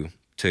into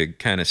to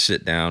kind of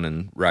sit down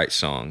and write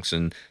songs.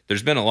 And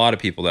there's been a lot of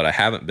people that I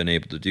haven't been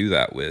able to do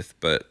that with,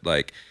 but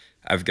like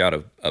I've got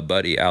a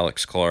buddy,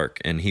 Alex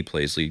Clark, and he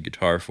plays lead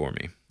guitar for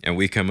me. And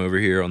we come over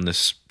here on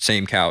this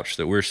same couch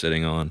that we're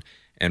sitting on,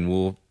 and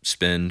we'll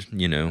spend,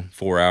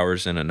 4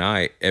 hours in a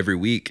night every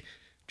week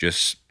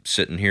just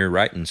sitting here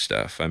writing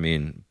stuff. I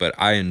mean, but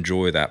I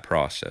enjoy that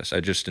process. I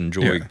just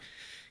enjoy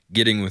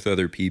getting with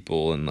other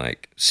people and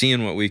like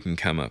seeing what we can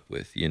come up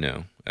with,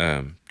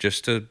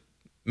 just to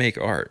make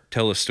art,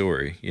 tell a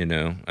story,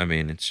 I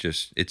mean,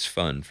 it's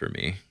fun for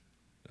me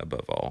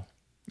above all.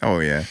 Oh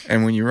yeah.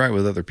 And when you write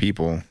with other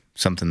people,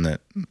 something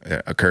that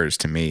occurs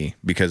to me,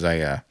 because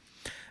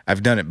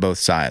I've done it both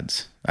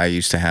sides. I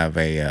used to have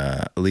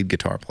a lead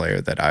guitar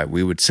player that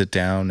we would sit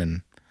down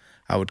and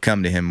I would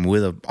come to him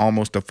with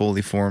almost a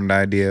fully formed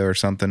idea or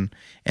something,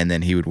 and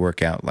then he would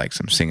work out like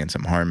singing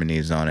some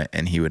harmonies on it,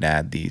 and he would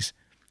add these.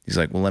 He's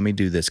like, well, let me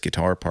do this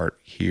guitar part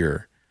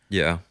here.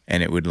 Yeah.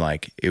 And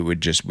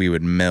we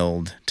would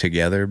meld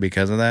together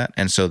because of that.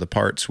 And so the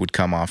parts would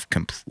come off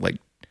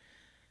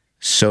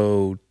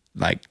so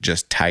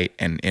just tight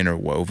and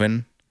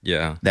interwoven.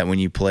 Yeah. That when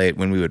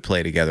we would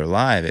play together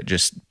live,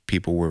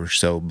 people were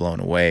so blown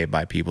away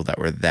by people that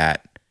were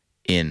that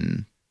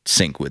in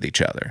sync with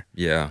each other.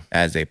 Yeah.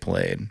 As they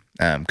played.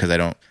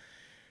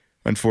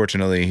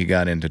 Unfortunately, he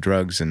got into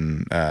drugs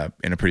and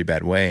in a pretty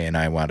bad way, and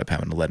I wound up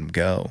having to let him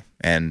go.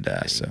 And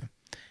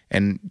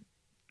and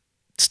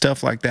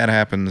stuff like that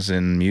happens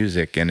in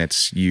music, and it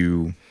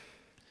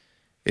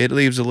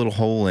leaves a little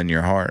hole in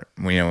your heart,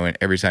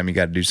 every time you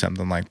got to do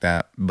something like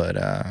that.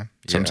 But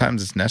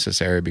sometimes it's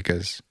necessary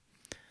because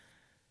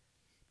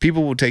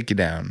people will take you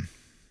down.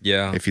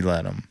 Yeah. If you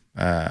let them.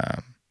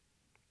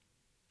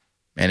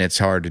 And it's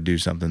hard to do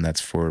something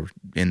that's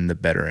in the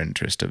better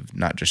interest of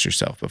not just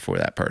yourself, but for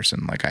that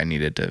person. Like I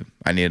needed to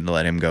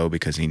let him go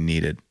because he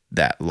needed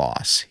that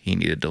loss. He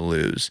needed to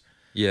lose.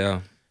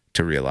 Yeah.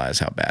 To realize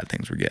how bad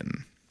things were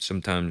getting.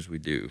 Sometimes we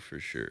do, for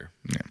sure.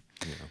 Yeah.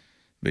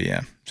 But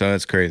yeah, so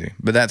that's crazy.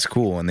 But that's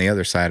cool. And the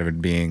other side of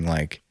it being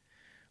like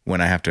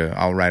when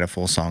I'll write a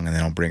full song and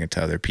then I'll bring it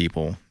to other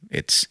people.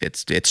 It's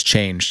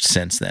changed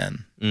since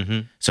then.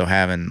 Mm-hmm. So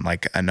having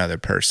like another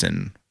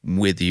person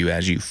with you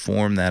as you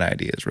form that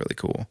idea is really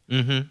cool.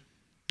 Mm-hmm.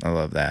 I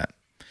love that.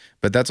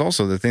 But that's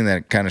also the thing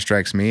that kind of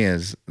strikes me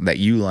is that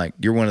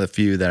you're one of the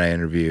few that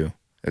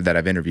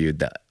I've interviewed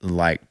that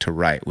like to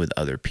write with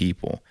other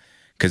people.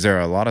 Because there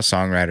are a lot of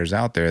songwriters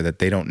out there that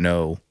they don't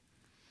know,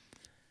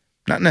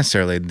 not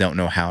necessarily don't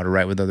know how to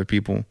write with other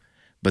people,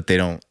 but they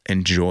don't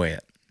enjoy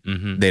it.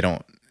 Mm-hmm. They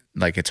don't,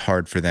 it's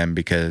hard for them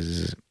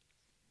because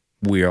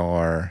we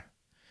are,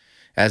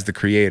 as the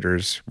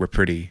creators, we're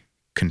pretty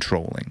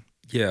controlling.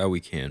 Yeah, we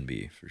can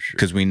be, for sure.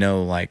 Because we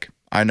know,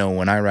 I know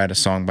when I write a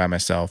song by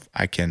myself,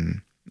 I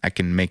can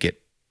make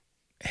it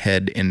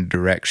head in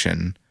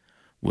direction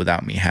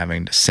without me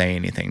having to say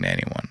anything to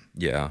anyone.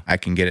 Yeah. I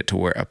can get it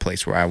to a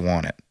place where I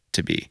want it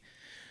to be.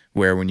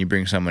 Where when you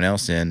bring someone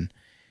else in,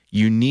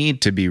 you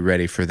need to be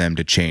ready for them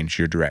to change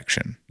your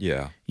direction.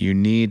 Yeah. You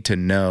need to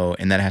know,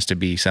 and that has to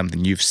be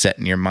something you've set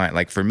in your mind.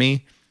 Like for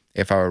me,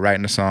 if I were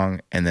writing a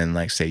song and then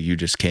like say you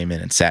just came in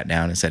and sat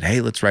down and said,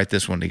 "Hey, let's write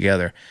this one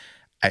together,"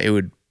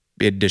 it'd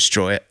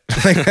destroy it.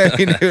 Like, I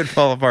mean, it would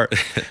fall apart.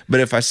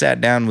 But if I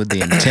sat down with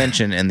the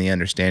intention and the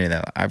understanding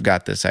that I've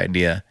got this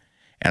idea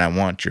and I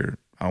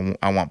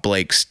want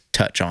Blake's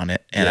touch on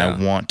it, and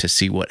I want to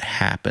see what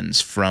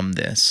happens from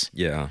this.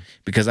 Yeah.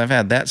 Because I've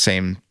had that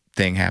same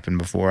thing happen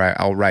before.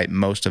 I'll write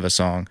most of a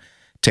song,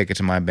 take it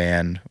to my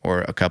band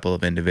or a couple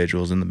of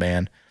individuals in the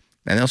band,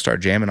 and they'll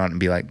start jamming on it and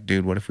be like,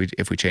 "Dude, what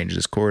if we change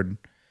this chord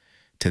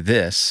to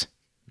this?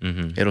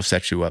 It'll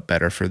set you up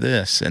better for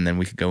this." And then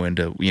we could go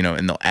into,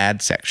 and they'll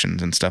add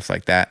sections and stuff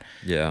like that.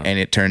 Yeah. And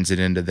it turns it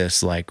into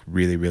this like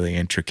really, really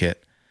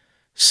intricate,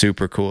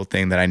 super cool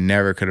thing that I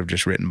never could have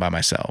just written by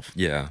myself.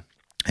 Yeah.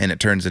 And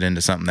it turns it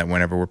into something that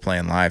whenever we're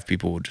playing live,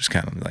 people will just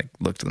kind of like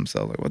look to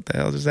themselves like, "What the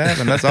hell just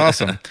happened? That's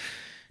awesome."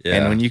 Yeah.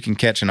 And when you can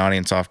catch an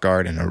audience off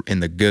guard in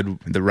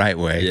the right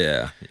way,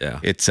 Yeah.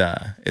 it's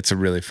a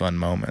really fun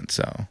moment.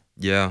 So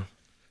Yeah.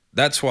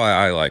 That's why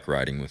I like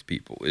writing with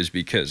people, is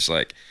because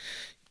like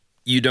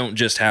you don't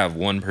just have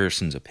one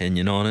person's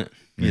opinion on it,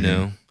 you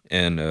know?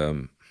 And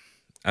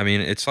I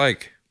mean, it's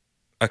like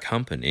a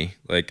company.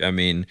 Like, I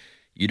mean,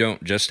 you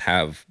don't just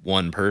have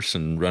one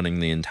person running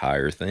the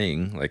entire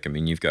thing. Like, I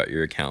mean, you've got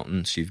your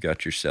accountants, you've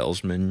got your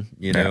salesmen,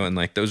 and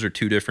like those are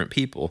two different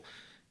people.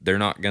 They're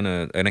not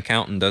an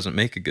accountant doesn't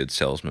make a good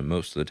salesman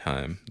most of the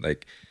time.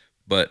 Like,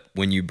 but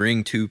when you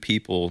bring two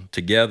people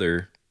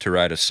together to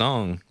write a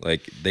song,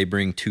 like they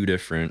bring two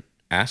different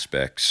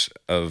aspects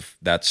of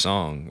that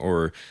song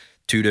or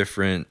two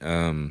different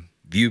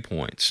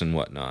viewpoints and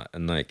whatnot.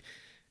 And like,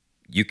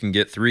 you can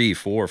get 3,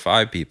 4,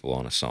 5 people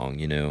on a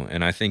song,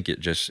 and I think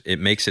it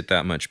makes it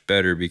that much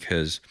better,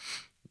 because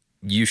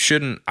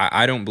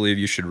I don't believe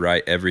you should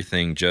write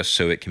everything just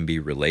so it can be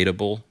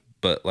relatable,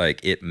 but like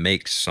it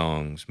makes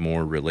songs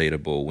more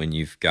relatable when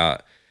you've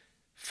got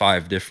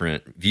 5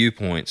 different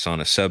viewpoints on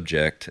a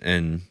subject,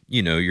 and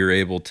you're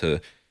able to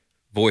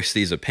voice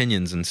these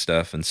opinions and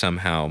stuff and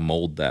somehow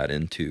mold that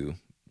into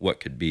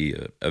what could be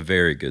a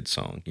very good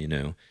song,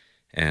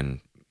 and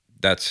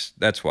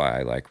that's why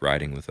I like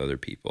writing with other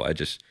people.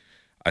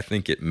 I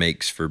think it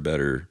makes for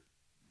better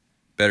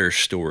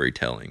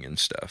storytelling and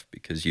stuff,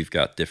 because you've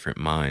got different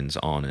minds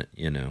on it,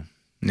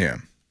 yeah,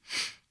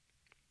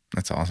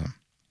 that's awesome.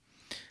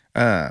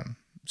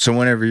 So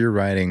whenever you're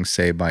writing,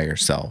 say by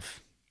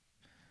yourself,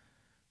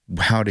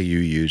 how do you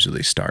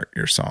usually start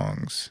your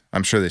songs?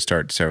 I'm sure they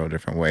start several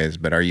different ways,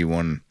 but are you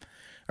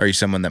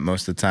someone that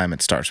most of the time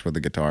it starts with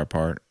the guitar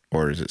part,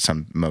 or is it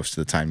most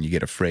of the time you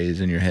get a phrase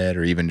in your head,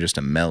 or even just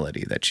a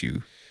melody that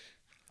you?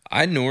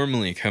 I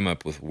normally come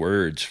up with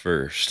words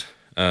first.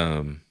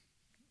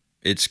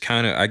 It's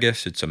kind of, I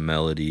guess it's a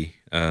melody.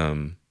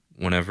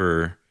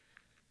 Whenever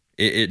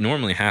it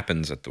normally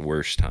happens at the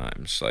worst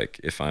times, like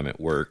if I'm at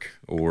work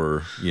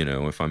or,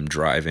 if I'm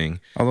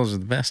driving. Oh, those are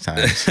the best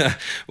times.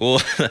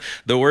 Well,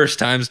 the worst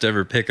times to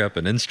ever pick up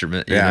an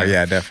instrument.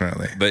 Yeah,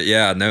 definitely. But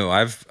yeah, no,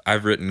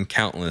 I've written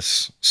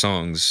countless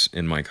songs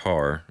in my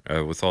car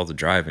with all the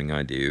driving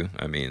I do.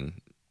 I mean,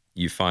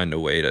 you find a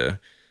way to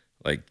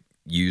like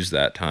use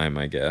that time,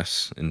 I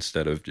guess,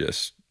 instead of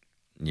just,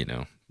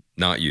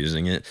 not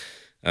using it.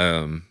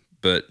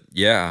 But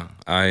yeah,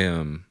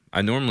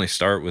 I normally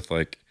start with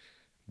like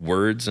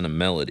words and a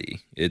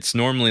melody. It's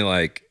normally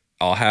like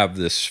I'll have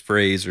this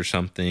phrase or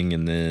something,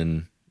 and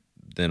then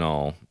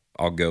I'll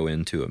go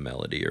into a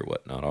melody or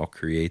whatnot. I'll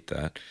create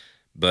that.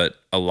 But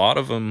a lot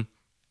of them,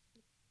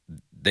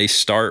 they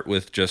start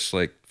with just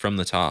like from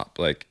the top.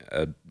 Like,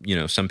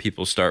 some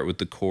people start with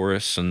the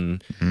chorus,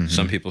 and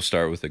some people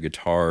start with a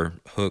guitar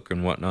hook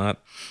and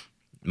whatnot.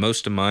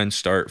 Most of mine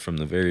start from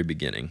the very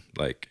beginning.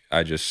 Like,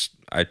 I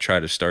try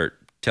to start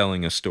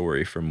telling a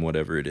story from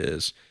whatever it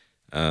is.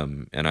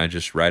 And I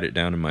just write it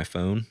down in my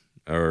phone,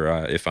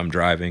 or if I'm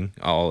driving,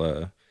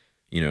 I'll,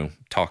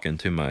 talk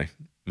into my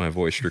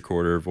voice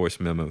recorder, voice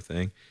memo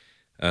thing.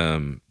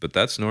 But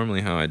that's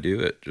normally how I do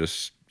it.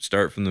 Just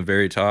start from the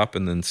very top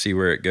and then see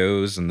where it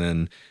goes. And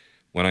then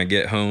when I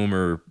get home,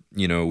 or,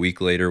 a week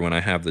later, when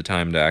I have the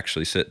time to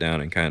actually sit down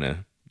and kind of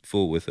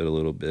fool with it a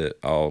little bit,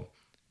 I'll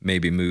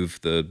maybe move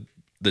the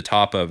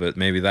top of it.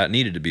 Maybe that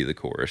needed to be the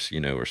chorus,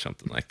 or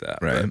something like that.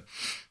 Right. But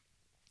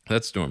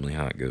that's normally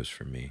how it goes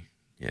for me.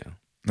 Yeah.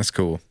 That's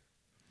cool.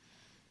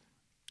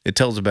 It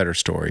tells a better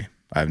story,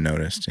 I've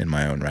noticed, in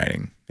my own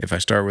writing. If I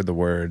start with the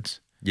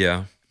words,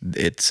 Yeah.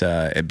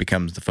 it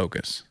becomes the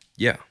focus,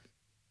 Yeah.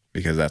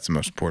 because that's the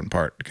most important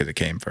part, because it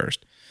came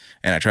first.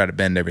 And I try to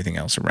bend everything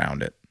else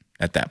around it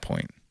at that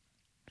point.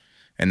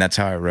 And that's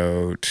how I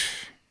wrote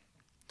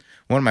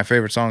one of my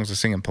favorite songs to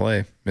sing and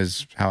play,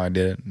 is how I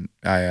did it.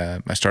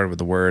 I started with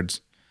the words,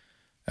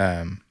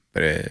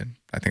 but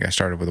I think I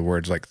started with the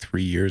words like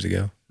 3 years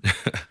ago.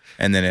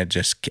 And then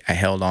I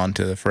held on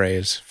to the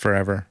phrase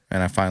forever,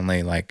 and I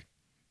finally like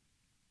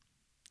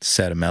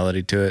set a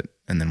melody to it.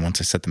 And then once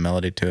I set the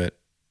melody to it,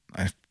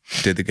 I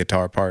did the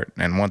guitar part.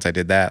 And once I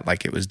did that,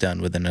 like it was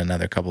done within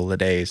another couple of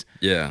days.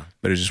 Yeah.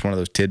 But it was just one of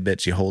those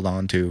tidbits you hold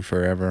on to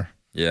forever.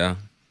 Yeah.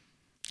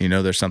 You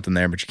know there's something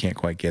there, but you can't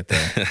quite get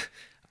there.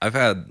 I've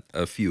had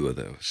a few of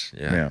those.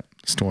 Yeah.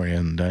 Story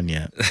isn't done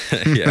yet.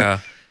 Yeah.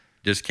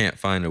 Just can't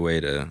find a way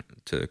to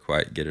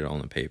quite get it on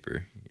the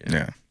paper.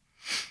 Yeah.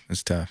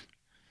 It's tough.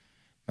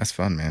 That's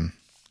fun, man.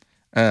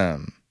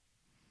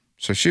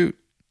 So shoot.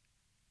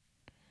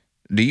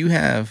 Do you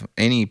have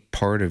any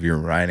part of your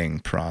writing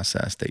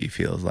process that you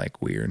feel is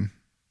like weird?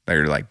 That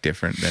you're like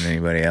different than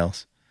anybody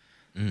else?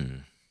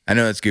 I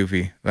know it's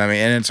goofy. I mean,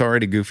 and it's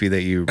already goofy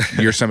that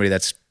you're somebody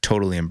that's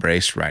totally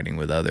embraced writing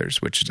with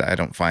others, which I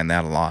don't find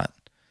that a lot.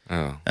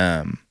 Oh.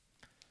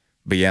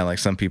 But yeah, like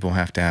some people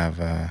have to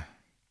have,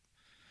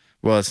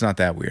 well, it's not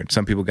that weird.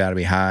 Some people got to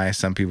be high.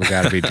 Some people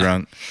got to be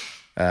drunk.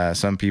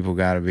 Some people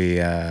got to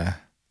be,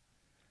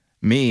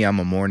 me, I'm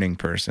a morning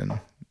person.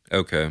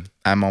 Okay.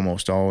 I'm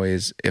almost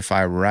always, if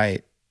I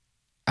write,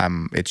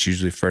 it's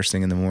usually first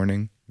thing in the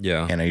morning.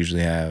 Yeah. And I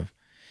usually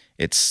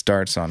it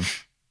starts on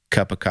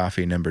cup of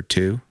coffee number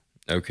 2.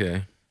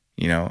 Okay.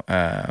 You know,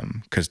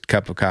 because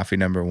cup of coffee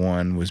number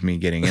 1 was me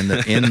getting in the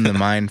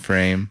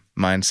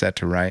mindset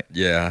to write.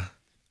 Yeah.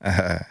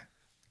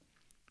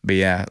 But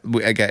yeah,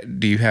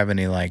 do you have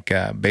any like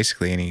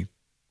basically any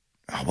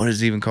what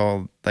is it even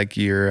called, like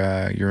your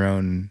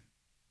own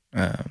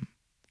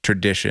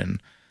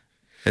tradition,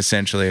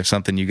 essentially, of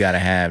something you got to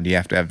have? Do you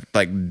have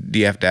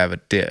to have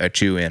a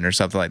chew in or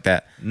something like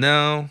that?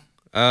 No,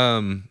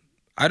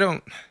 I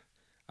don't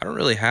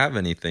really have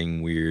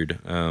anything weird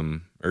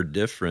or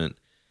different.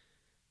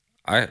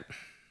 I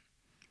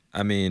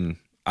mean,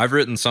 I've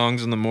written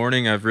songs in the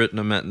morning. I've written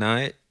them at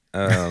night.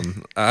 I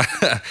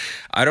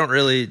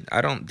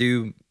don't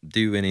do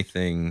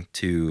anything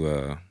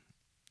too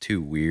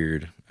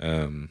weird.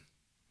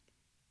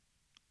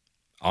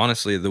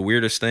 Honestly, the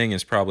weirdest thing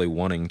is probably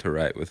wanting to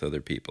write with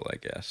other people, I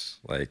guess.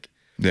 Like,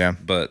 yeah.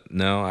 But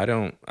no, I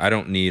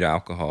don't need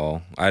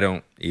alcohol. I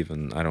don't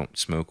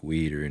smoke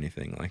weed or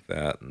anything like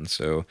that. And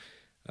so,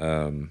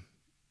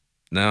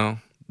 no,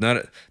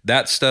 not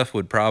that stuff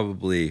would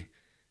probably,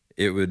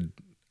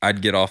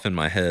 I'd get off in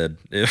my head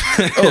if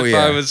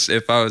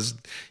I was,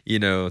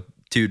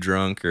 too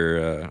drunk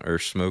or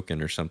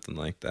smoking or something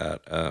like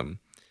that.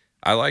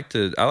 I like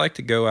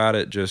to go at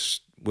it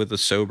just with a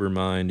sober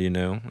mind,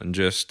 and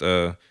just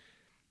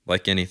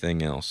like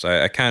anything else.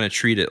 I kind of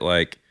treat it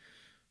like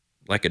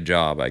a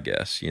job, I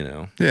guess,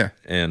 Yeah.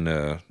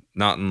 And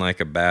not in like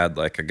a bad,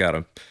 like I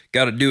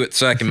gotta do it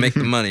so I can make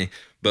the money,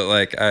 but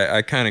like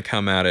I kind of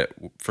come at it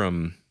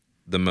from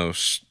the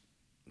most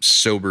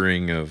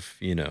sobering of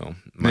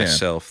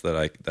myself that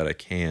I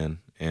can.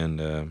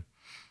 And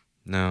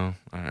no,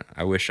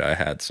 I wish I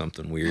had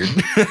something weird.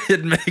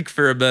 It'd make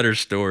for a better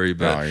story,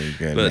 but you're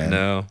good, but man.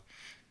 no.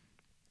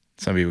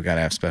 Some people gotta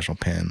have special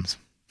pens.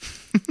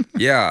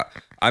 Yeah,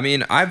 I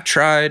mean, I've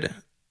tried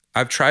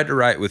to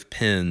write with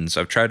pens.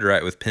 I've tried to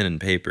write with pen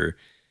and paper,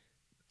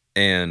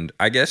 and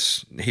I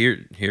guess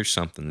here's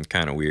something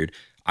kind of weird.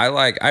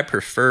 I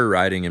prefer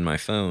writing in my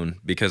phone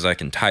because I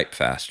can type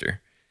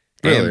faster.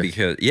 Really?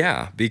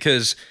 And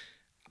because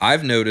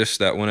I've noticed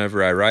that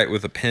whenever I write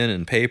with a pen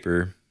and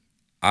paper,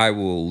 I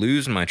will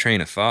lose my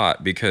train of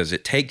thought because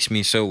it takes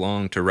me so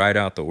long to write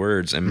out the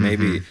words, and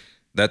maybe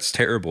that's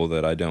terrible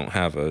that I don't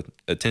have a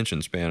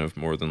attention span of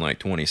more than like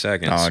 20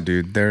 seconds. Oh,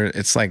 dude,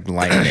 it's like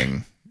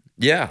lightning.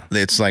 Yeah.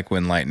 It's like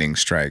when lightning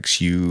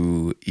strikes,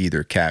 you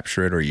either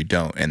capture it or you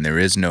don't, and there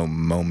is no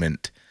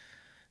moment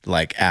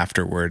like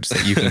afterwards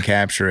that you can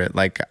capture it.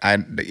 Like,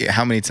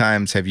 how many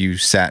times have you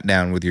sat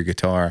down with your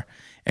guitar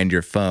and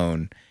your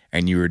phone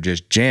and you were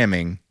just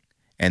jamming,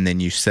 and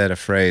then you said a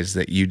phrase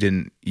that you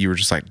were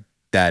just like,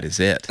 that is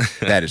it.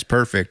 That is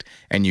perfect.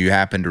 And you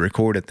happened to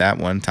record it that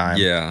one time.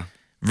 Yeah.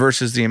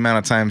 Versus the amount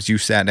of times you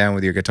sat down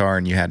with your guitar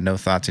and you had no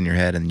thoughts in your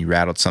head and you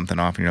rattled something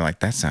off and you're like,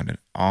 that sounded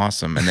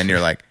awesome. And then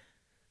you're like,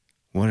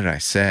 what did I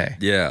say?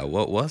 Yeah.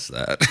 What was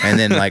that? And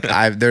then like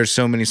there's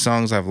so many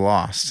songs I've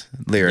lost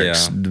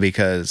lyrics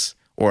because,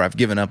 or I've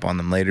given up on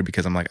them later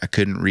because I'm like, I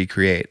couldn't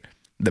recreate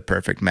the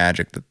perfect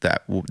magic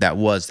that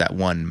was that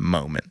one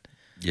moment.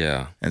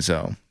 Yeah. And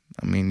so,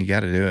 I mean, you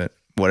got to do it.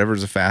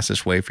 Whatever's the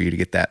fastest way for you to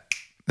get that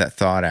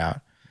thought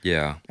out.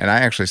 Yeah. And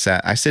I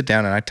sit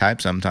down and I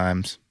type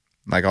sometimes.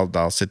 Like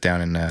I'll sit down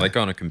and like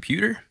on a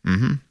computer.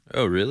 Mm-hmm.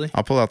 Oh, really?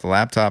 I'll pull out the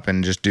laptop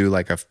and just do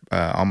like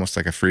almost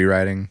like a free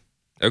writing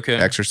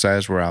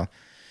exercise where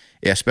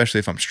especially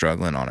if I'm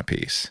struggling on a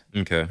piece.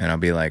 Okay. And I'll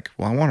be like,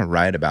 well, I want to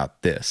write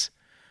about this,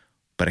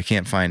 but I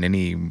can't find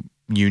any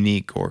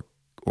unique or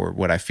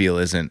what I feel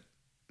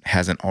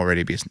hasn't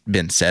already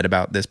been said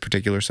about this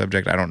particular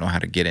subject. I don't know how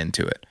to get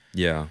into it.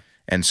 Yeah.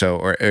 And so,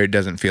 or it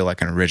doesn't feel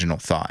like an original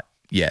thought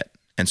yet.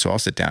 And so I'll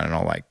sit down and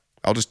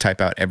I'll just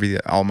type out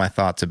all my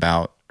thoughts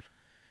about,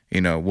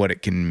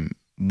 what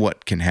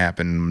can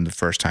happen the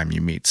first time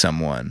you meet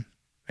someone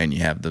and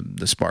you have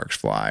the sparks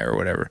fly or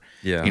whatever.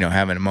 Yeah.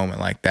 Having a moment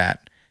like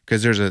that.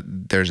 Because there's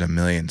a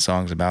million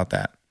songs about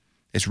that.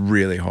 It's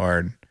really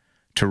hard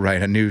to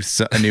write a new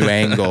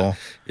angle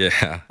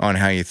Yeah. on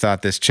how you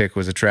thought this chick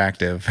was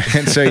attractive.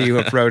 And so you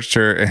approached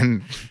her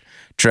and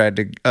tried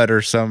to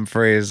utter some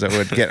phrase that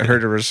would get her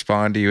to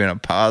respond to you in a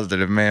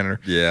positive manner.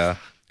 Yeah.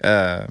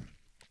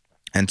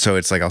 And so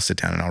it's like I'll sit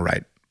down and I'll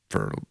write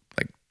for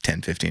like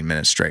 10, 15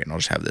 minutes straight, and I'll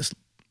just have this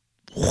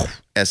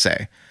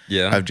essay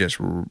Yeah. of just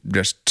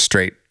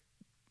straight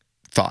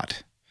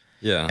thought.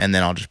 Yeah. And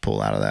then I'll just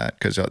pull out of that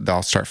because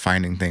I'll start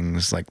finding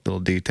things like little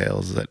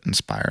details that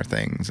inspire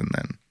things. And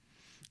then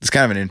it's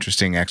kind of an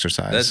interesting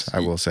exercise, I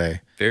will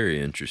say.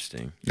 Very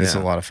interesting. It's a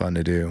Yeah. lot of fun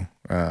to do.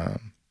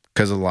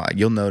 Because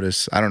you'll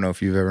notice, I don't know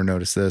if you've ever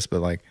noticed this, but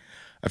like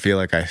I feel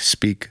like I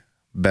speak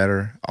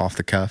better off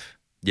the cuff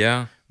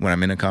Yeah. when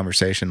I'm in a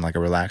conversation, like a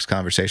relaxed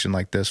conversation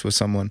like this with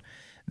someone,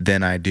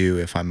 than I do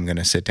if I'm going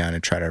to sit down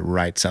and try to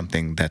write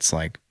something that's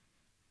like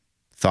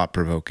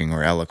thought-provoking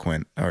or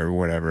eloquent or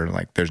whatever.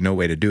 Like there's no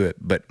way to do it.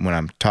 But when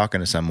I'm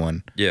talking to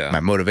someone, Yeah. my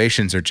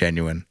motivations are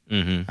genuine.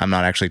 Mm-hmm. I'm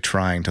not actually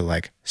trying to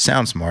like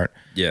sound smart.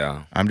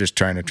 Yeah. I'm just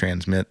trying to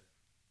transmit,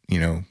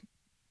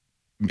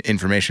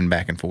 information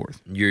back and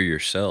forth. You're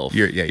yourself.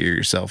 You're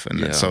yourself. And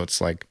Yeah. so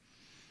it's like,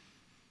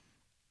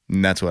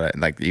 and that's what I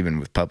like, even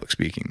with public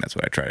speaking, that's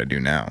what I try to do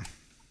now.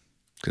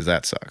 Cause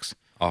that sucks.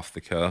 Off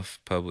the cuff,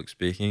 public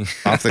speaking.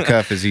 Off the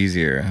cuff is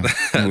easier.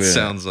 That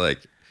sounds like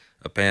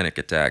a panic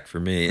attack for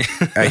me.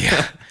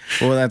 Yeah.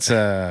 Well, that's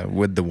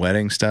with the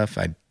wedding stuff.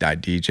 I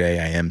DJ,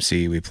 I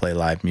MC, we play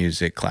live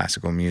music,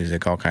 classical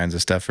music, all kinds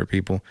of stuff for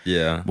people.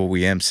 Yeah. Well,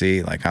 we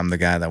MC, like I'm the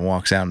guy that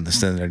walks out in the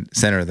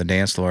center of the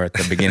dance floor at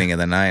the beginning of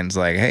the night and's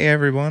like, hey,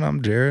 everyone,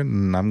 I'm Jared,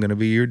 and I'm going to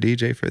be your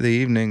DJ for the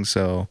evening.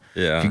 So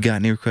Yeah. if you got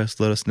any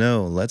requests, let us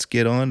know. Let's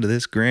get on to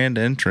this grand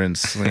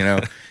entrance.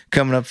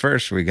 Coming up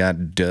first, we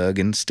got Doug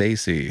and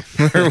Stacy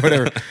or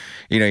whatever.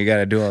 You got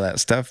to do all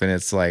that stuff. And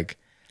it's like,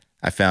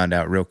 I found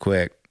out real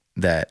quick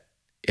that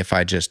if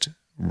I just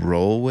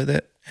roll with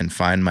it and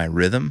find my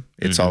rhythm,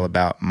 it's all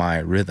about my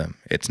rhythm.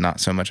 It's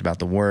not so much about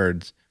the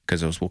words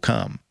because those will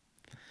come.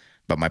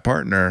 But my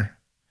partner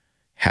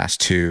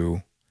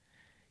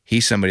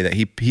he's somebody that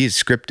he's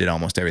scripted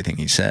almost everything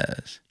he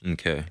says.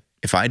 Okay.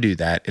 If I do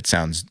that, it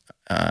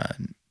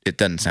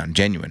doesn't sound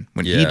genuine.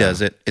 When he Yeah.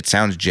 does it, it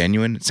sounds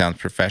genuine. It sounds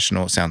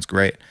professional. It sounds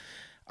great.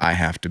 I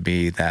have to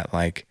be that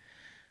like,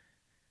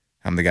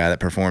 I'm the guy that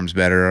performs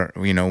better,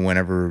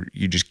 whenever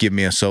you just give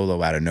me a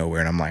solo out of nowhere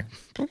and I'm like,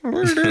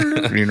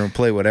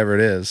 play whatever it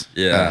is.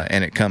 Yeah.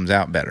 And it comes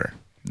out better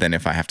than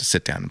if I have to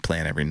sit down and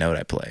plan every note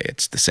I play.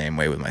 It's the same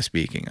way with my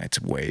speaking. It's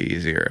way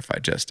easier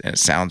and it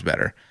sounds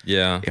better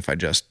Yeah. if I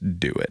just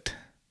do it.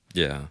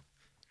 Yeah.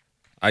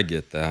 I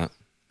get that.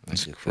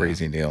 It's a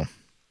crazy deal.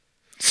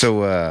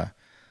 So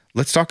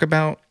let's talk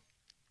about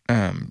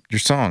your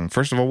song.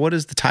 First of all, what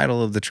is the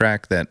title of the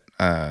track that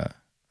I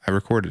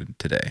recorded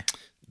today?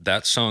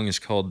 That song is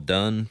called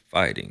Done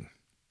Fighting.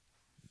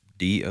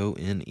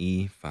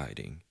 Done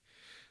Fighting.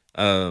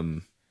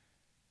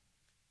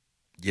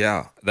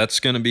 Yeah, that's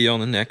going to be on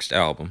the next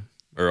album,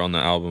 or on the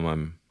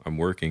album I'm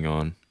working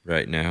on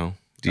right now.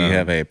 Do you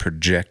have a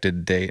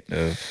projected date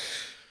of?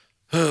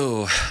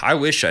 Oh, I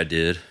wish I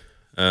did.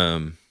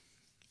 I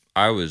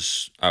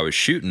was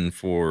shooting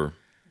for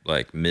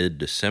like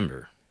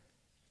mid-December,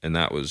 and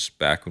that was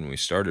back when we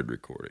started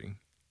recording,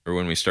 or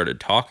when we started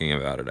talking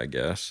about it, I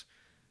guess,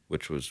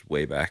 which was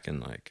way back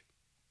in like,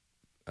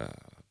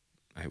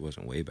 it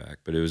wasn't way back,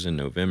 but it was in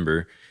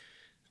November.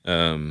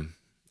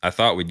 I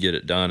thought we'd get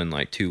it done in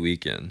like 2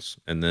 weekends,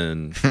 and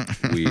then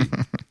we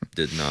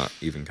did not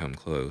even come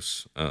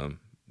close.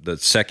 The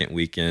second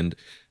weekend,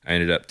 I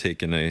ended up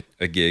taking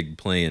a gig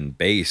playing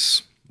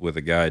bass with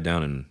a guy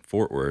down in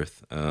Fort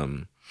Worth,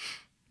 and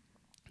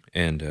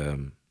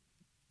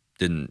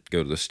didn't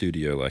go to the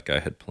studio like I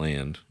had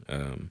planned.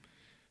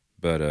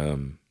 But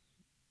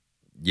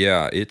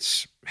yeah,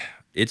 it's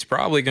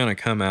probably gonna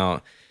come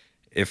out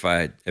if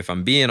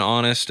I'm being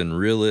honest and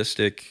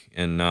realistic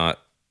and not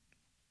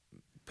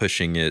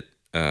pushing it,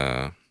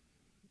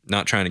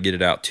 not trying to get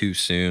it out too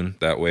soon.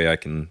 That way I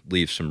can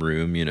leave some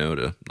room,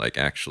 to like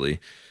actually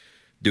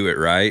do it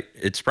right.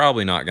 It's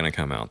probably not going to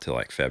come out till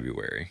like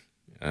February.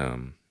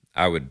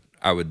 I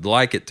would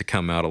like it to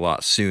come out a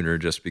lot sooner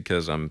just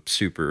because I'm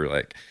super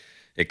like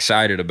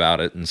excited about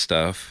it and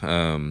stuff.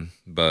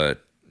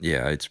 But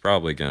yeah, it's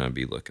probably going to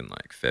be looking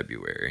like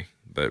February,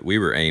 but we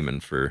were aiming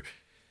for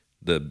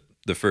the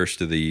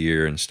first of the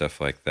year and stuff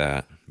like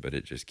that, but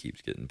it just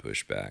keeps getting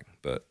pushed back.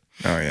 But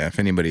Oh yeah, if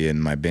anybody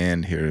in my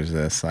band hears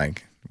this,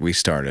 like we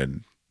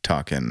started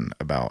talking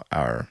about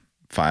our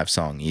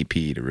 5-song EP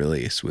to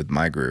release with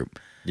my group.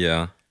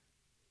 yeah,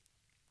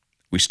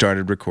 We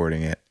started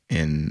recording it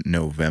in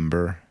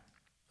November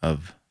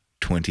of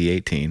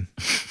 2018.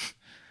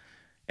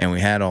 And we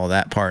had all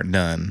that part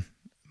done,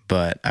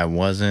 but I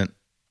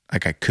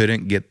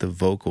couldn't get the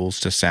vocals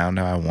to sound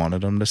how I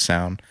wanted them to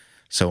sound.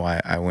 So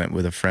I went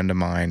with a friend of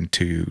mine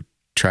to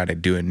try to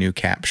do a new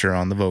capture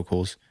on the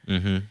vocals.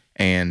 mm-hmm.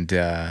 And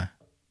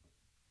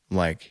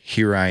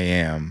here I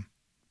am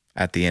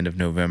at the end of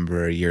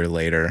November, a year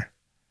later,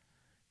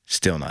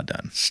 still not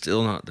done.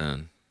 Still not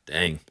done.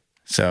 Dang.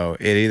 So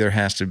it either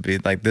has to be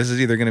like, this is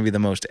either going to be the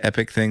most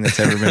epic thing that's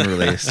ever been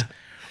released,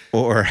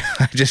 or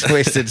I just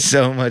wasted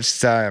so much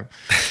time.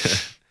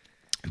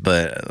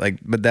 But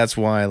that's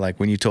why, like,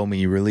 when you told me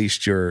you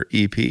released your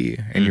EP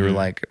and you were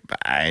like,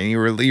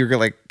 you're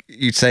like,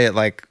 you'd say it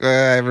like,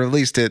 I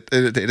released it.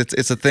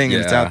 It's a thing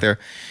and it's out there.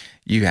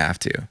 You have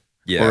to.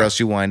 Yeah. Or else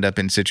you wind up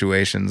in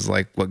situations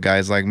like what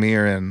guys like me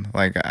are in.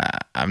 Like,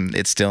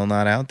 it's still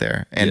not out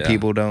there, and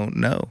people don't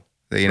know.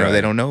 They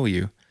don't know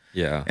you.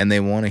 Yeah. And they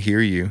want to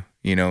hear you,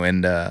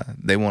 and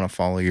they want to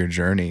follow your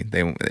journey.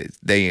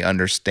 They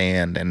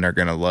understand, and they're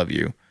gonna love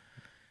you.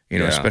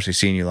 Especially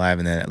seeing you live,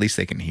 and then at least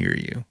they can hear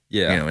you.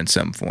 Yeah. In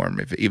some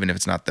form, even if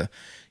it's not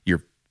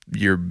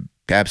your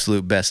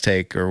absolute best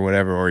take or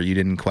whatever, or you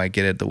didn't quite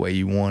get it the way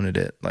you wanted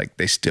it. Like,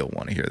 they still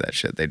want to hear that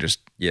shit. They just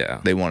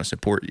they want to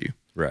support you.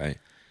 Right.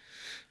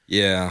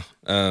 Yeah.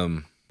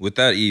 With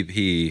that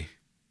EP,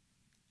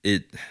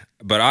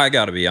 but I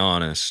got to be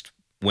honest,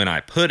 when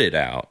I put it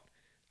out,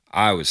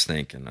 I was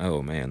thinking,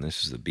 oh man,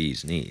 this is the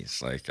bee's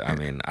knees. Like, I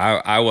mean,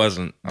 I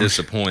wasn't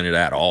disappointed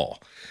at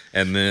all.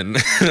 And then,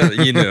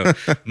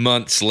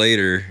 months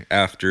later,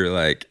 after,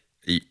 like,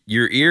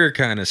 your ear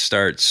kind of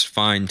starts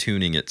fine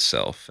tuning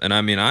itself. And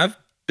I mean, I've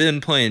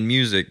been playing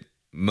music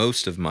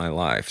most of my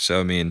life.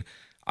 So, I mean,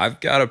 I've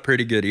got a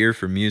pretty good ear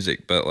for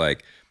music, but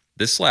like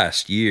this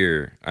last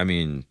year, I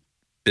mean,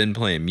 been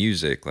playing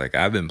music. Like,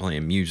 I've been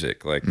playing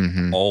music like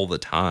all the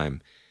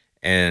time,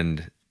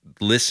 and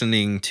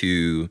listening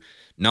to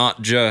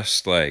not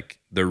just like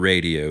the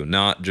radio,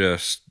 not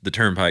just the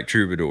Turnpike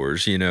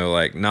Troubadours,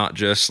 like not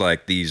just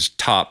like these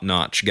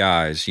top-notch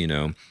guys,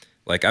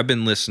 like I've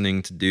been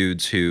listening to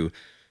dudes who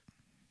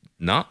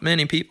not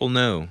many people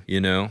know,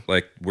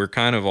 like we're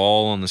kind of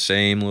all on the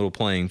same little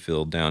playing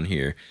field down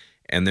here.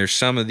 And there's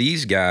some of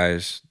these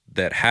guys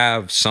that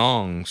have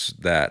songs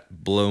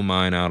that blow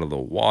mine out of the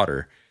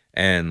water.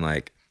 And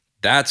like,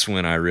 that's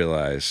when I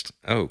realized,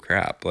 oh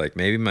crap, like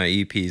maybe my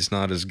EP is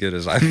not as good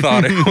as I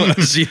thought it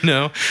was,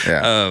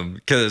 Yeah.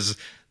 Because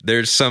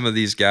there's some of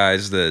these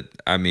guys that,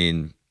 I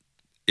mean,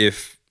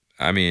 if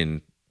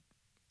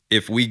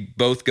we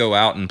both go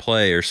out and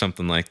play or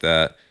something like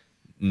that,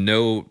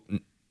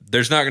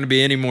 there's not going to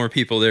be any more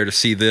people there to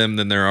see them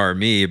than there are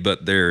me,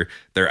 but their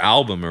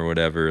album or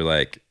whatever,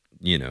 like,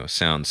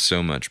 sounds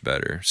so much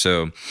better.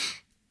 So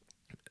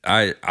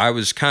I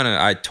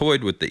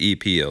toyed with the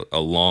EP a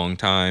long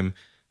time.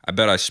 I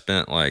bet I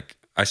spent I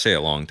say a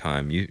long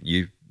time.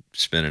 You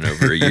spent it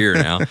over a year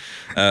now.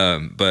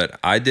 But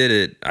I did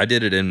it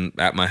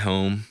at my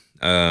home.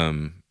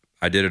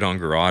 I did it on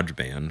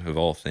GarageBand of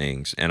all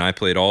things, and I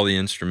played all the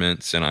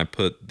instruments, and I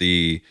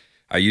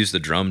used the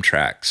drum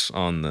tracks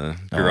on the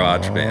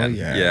GarageBand.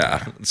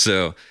 Yeah.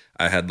 So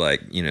I had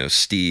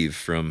Steve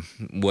from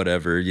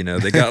whatever,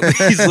 they got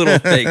these little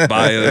fake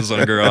bios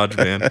on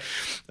GarageBand.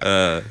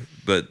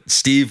 But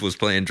Steve was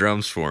playing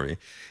drums for me.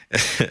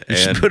 You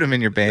should put him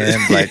in your band,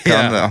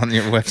 on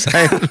your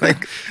website,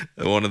 like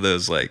one of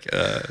those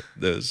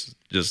those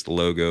just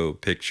logo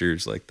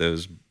pictures, like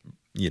those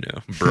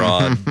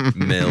broad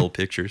male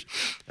pictures.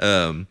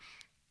 But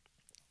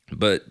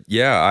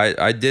yeah,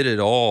 I did it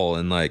all,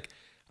 and like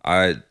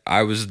I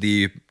was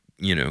the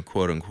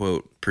quote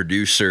unquote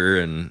producer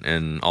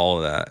and all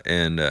of that,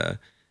 and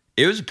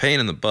it was a pain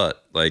in the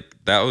butt. Like,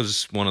 that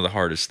was one of the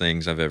hardest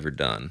things I've ever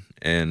done,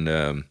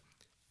 and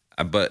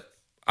but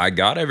I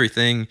got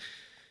everything.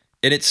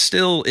 And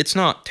it's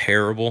not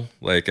terrible.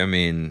 Like, I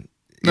mean,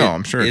 no,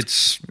 I'm sure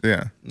it's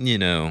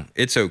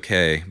it's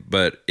okay,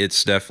 but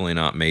it's definitely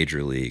not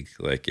major league.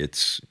 Like,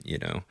 it's,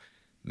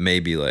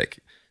 maybe like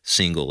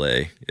single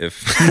A,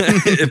 if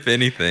if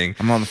anything.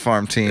 I'm on the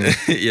farm team.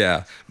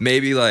 Yeah,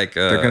 maybe like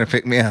they're gonna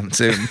pick me up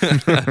soon.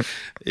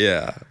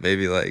 Yeah,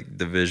 maybe like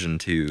Division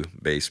II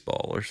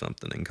baseball or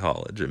something in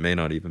college. It may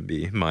not even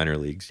be minor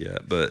leagues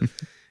yet, but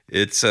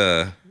it's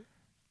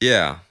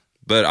yeah.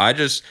 But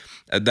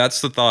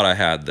that's the thought I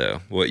had, though,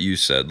 what you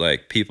said.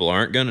 Like, people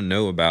aren't going to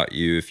know about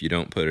you if you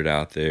don't put it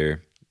out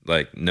there.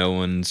 Like, no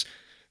one's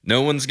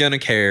going to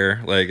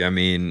care. Like, I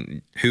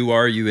mean, who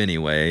are you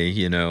anyway?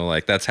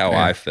 Like, that's how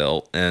I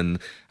felt.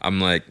 And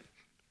I'm like,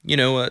 you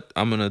know what?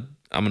 I'm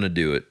going to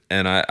do it.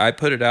 And I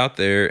put it out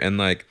there, and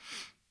like,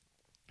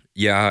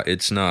 yeah,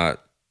 it's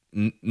not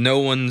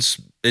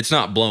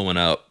blowing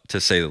up,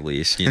 to say the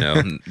least.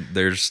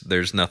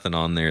 There's nothing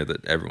on there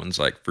that everyone's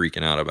like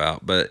freaking out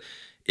about, but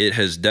it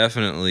has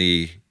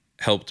definitely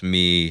helped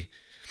me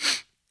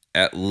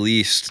at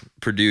least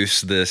produce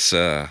this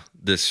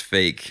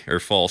fake or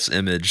false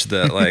image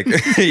that, like,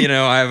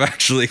 I've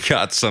actually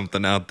got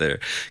something out there.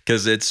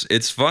 Because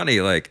it's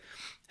funny, like,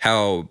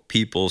 how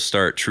people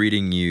start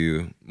treating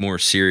you more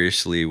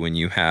seriously when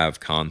you have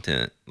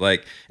content,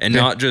 like, and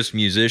not just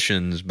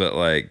musicians, but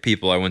like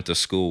people I went to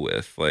school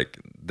with. Like,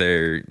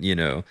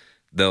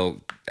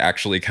 they'll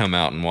actually come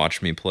out and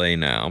watch me play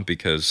now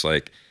because,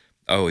 like,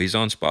 oh, he's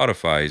on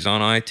Spotify, he's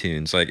on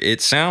iTunes. Like,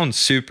 it sounds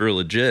super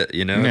legit,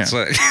 It's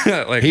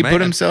like he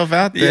put himself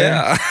out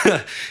there.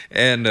 Yeah.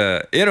 And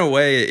in a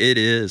way it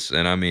is.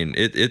 And I mean,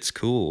 it's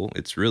cool.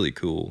 It's really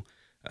cool.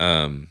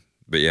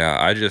 But yeah,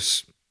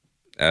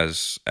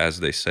 as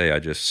they say, I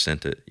just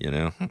sent it, you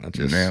know. I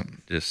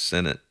just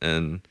sent it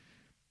and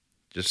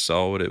just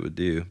saw what it would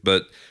do.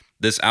 But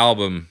this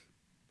album,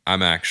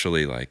 I'm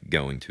actually like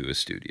going to a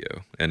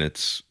studio, and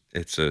it's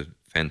a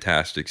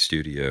fantastic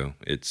studio.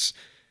 It's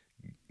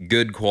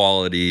good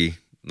quality,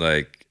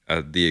 like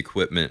the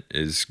equipment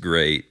is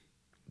great,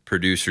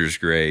 producer's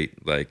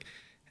great, like,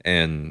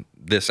 and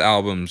this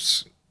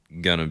album's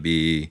gonna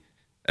be,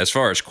 as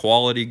far as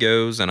quality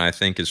goes, and I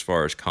think as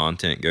far as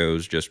content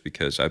goes, just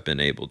because I've been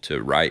able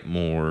to write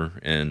more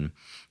and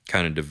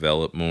kind of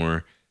develop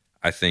more,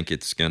 I think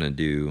it's going to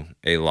do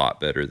a lot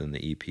better than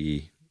the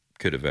EP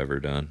could have ever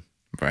done.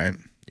 Right.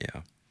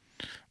 Yeah.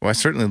 Well, I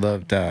certainly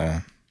loved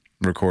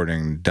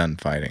recording Done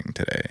Fighting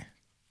today.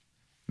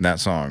 That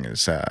song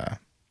is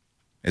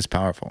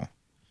powerful.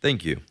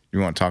 Thank you. You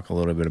want to talk a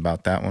little bit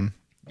about that one?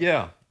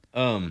 Yeah.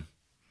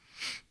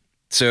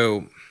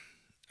 So,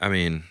 I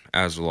mean,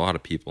 as a lot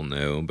of people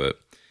know, but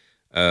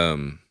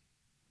kind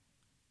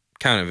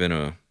of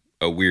in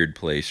a weird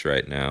place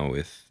right now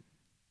with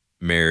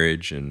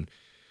marriage and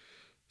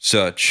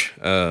such.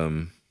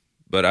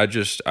 But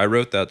I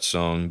wrote that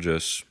song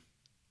just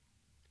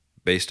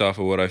based off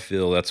of what I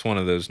feel. That's one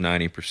of those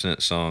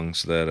 90%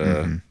 songs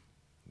that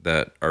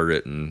that are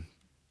written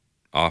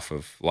off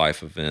of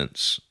life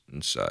events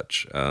and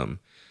such.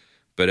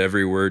 But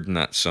every word in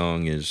that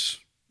song is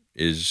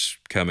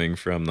coming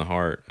from the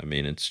heart. I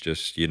mean, it's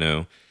just, you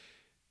know,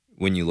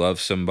 when you love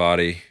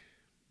somebody,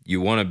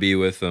 you want to be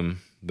with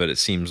them, but it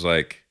seems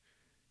like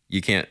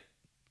you can't,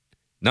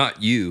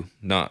 not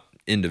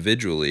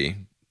individually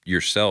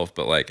yourself,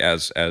 but like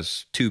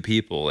as two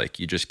people, like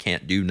you just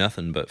can't do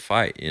nothing but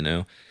fight, you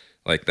know?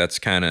 Like that's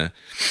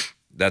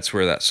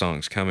where that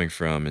song's coming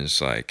from,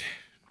 is like,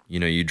 you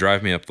know, you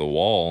drive me up the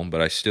wall,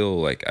 but I still,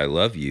 like, I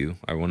love you.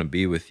 I want to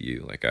be with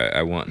you. Like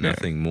I want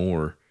nothing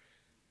more,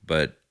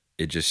 but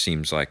it just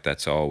seems like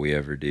that's all we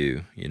ever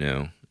do, you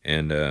know?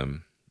 And, I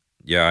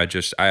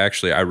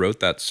wrote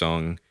that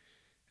song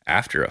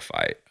after a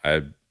fight.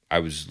 I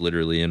was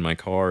literally in my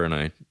car,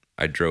 and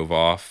I drove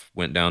off,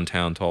 went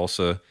downtown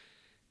Tulsa,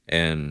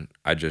 and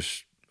I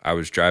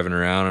was driving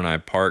around, and I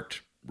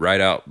parked right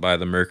out by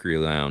the Mercury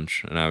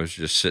Lounge, and I was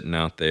just sitting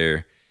out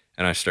there,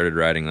 and I started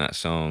writing that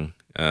song.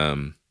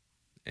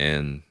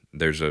 And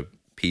there's a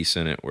piece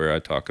in it where I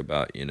talk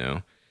about, you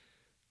know,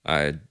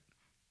 I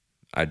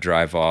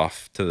drive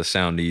off to the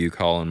sound of you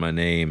calling my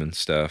name and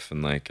stuff.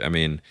 And like, I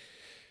mean,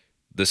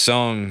 the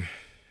song,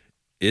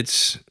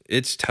 it's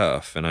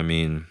tough. And I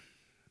mean,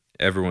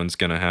 everyone's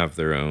going to have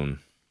their own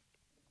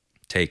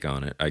take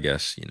on it, I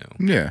guess, you know.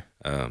 Yeah.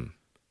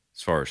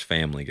 As far as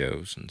family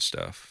goes and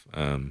stuff.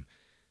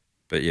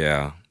 But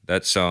yeah,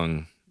 that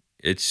song,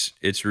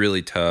 it's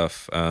really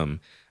tough.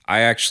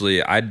 I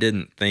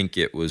didn't think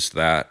it was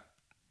that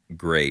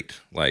great.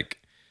 Like,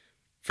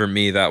 for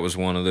me, that was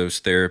one of those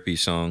therapy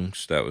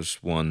songs. That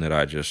was one that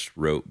I just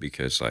wrote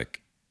because,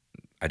 like,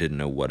 I didn't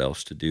know what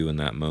else to do in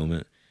that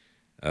moment.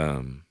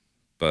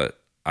 But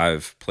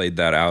I've played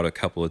that out a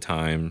couple of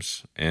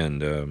times,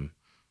 and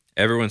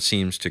everyone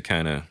seems to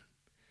kind of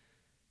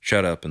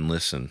shut up and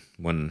listen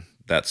when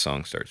that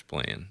song starts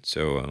playing.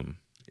 So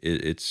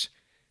it's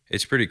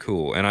pretty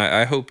cool. And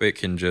I hope it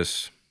can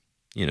just,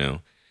 you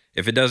know,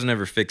 if it doesn't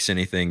ever fix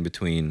anything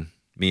between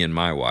me and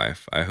my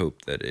wife, I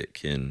hope that it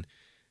can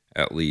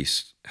at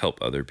least help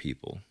other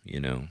people, you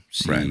know,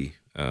 see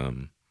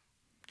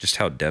just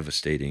how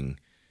devastating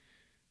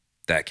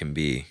that can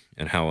be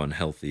and how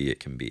unhealthy it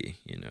can be,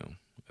 you know,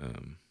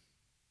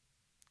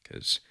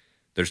 because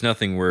there's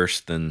nothing worse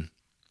than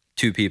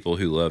two people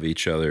who love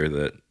each other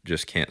that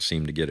just can't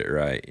seem to get it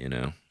right, you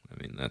know. I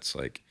mean, that's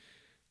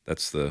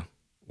the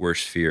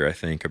worst fear, I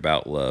think,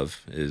 about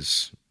love,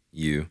 is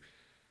you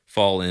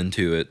fall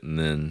into it, and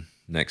then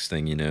next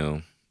thing you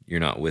know,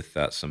 you're not with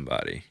that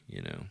somebody,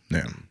 you know.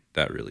 Yeah.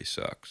 That really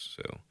sucks.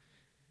 So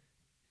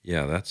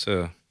yeah, that's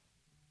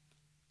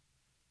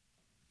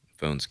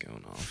phone's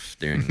going off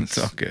during this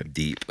all good.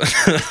 deep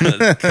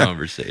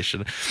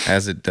conversation.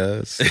 As it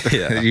does.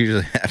 Yeah. It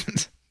usually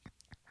happens.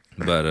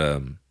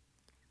 But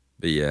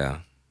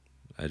yeah,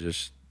 I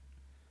just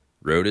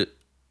wrote it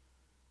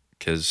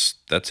because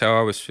that's how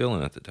I was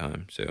feeling at the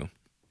time. So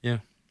yeah.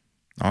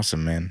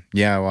 Awesome, man.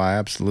 Yeah, well, I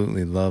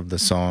absolutely love the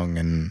song,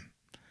 and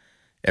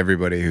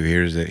everybody who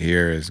hears it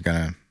here is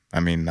gonna, I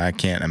mean, I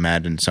can't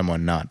imagine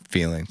someone not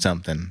feeling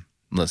something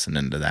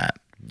listening to that.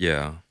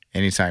 Yeah.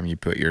 Anytime you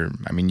put your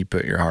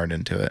heart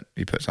into it,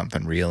 you put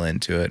something real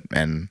into it,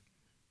 and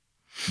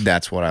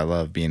that's what I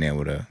love being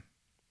able to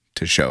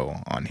show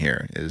on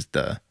here, is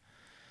the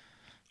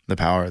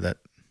power that,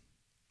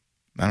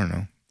 I don't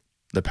know,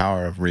 the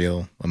power of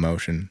real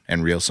emotion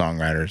and real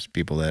songwriters,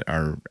 people that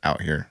are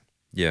out here.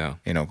 Yeah.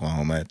 In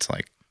Oklahoma. It's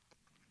like,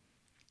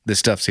 this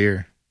stuff's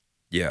here.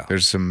 Yeah.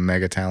 There's some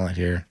mega talent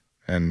here,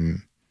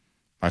 and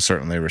I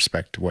certainly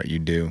respect what you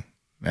do,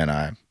 and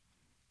I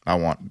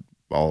want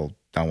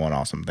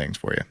awesome things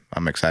for you.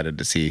 I'm excited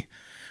to see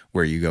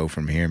where you go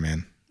from here,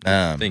 man.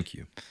 Thank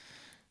you.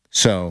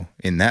 So,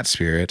 in that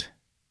spirit,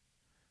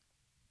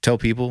 tell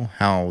people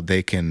how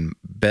they can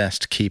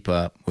best keep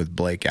up with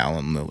Blake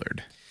Allen Lillard.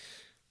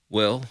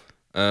 Well,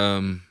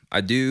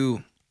 I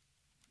do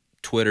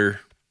Twitter,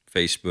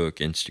 Facebook,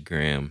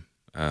 Instagram,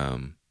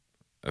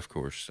 of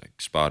course, like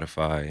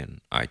Spotify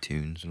and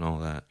iTunes and all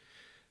that.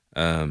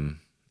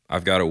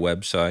 I've got a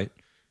website,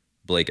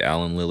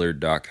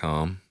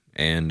 BlakeAllenLillard.com,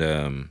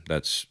 and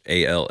that's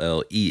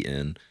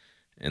ALLEN.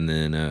 And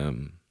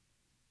then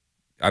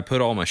I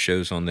put all my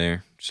shows on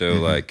there. So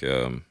like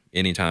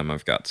anytime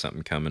I've got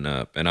something coming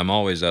up, and I'm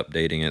always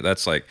updating it.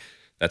 That's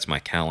my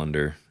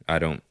calendar. I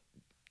don't,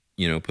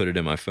 put it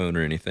in my phone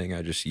or anything.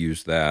 I just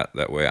use that.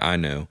 That way I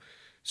know.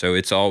 So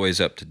it's always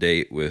up to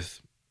date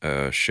with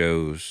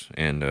shows.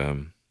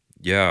 And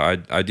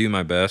I do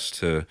my best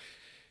to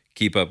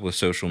keep up with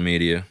social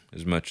media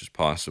as much as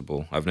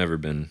possible. I've never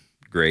been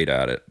great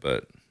at it,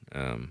 but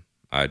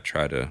I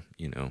try to,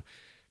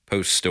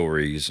 post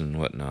stories and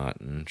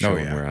whatnot and show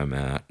them where I'm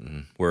at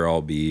and where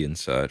I'll be and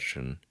such.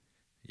 And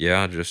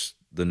just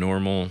the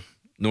normal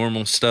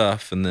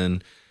stuff. And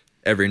then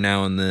every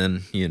now and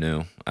then,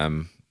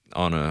 I'm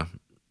on a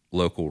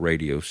local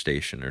radio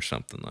station or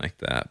something like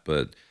that.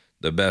 But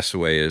the best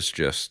way is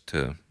just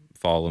to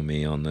follow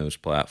me on those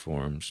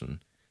platforms. And,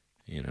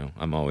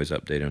 I'm always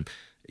updating them.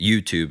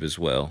 YouTube as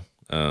well.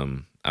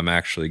 I'm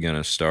actually going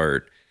to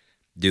start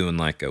doing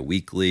like a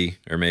weekly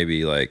or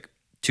maybe like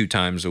 2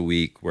 times a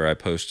week where I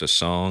post a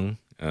song.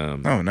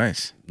 Oh,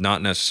 nice.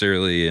 Not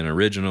necessarily an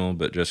original,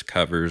 but just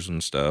covers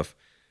and stuff.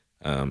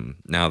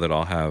 Now that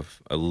I'll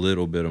have a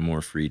little bit of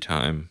more free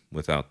time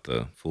without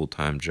the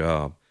full-time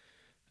job.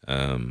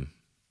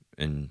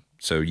 And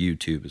so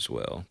YouTube as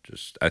well.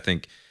 I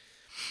think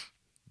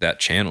that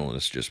channel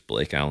is just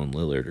Blake Allen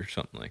Lillard or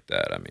something like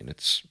that. I mean,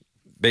 it's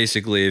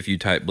basically if you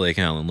type Blake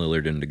Allen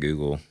Lillard into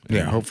Google.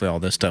 Yeah, hopefully all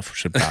this stuff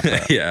should pop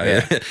up.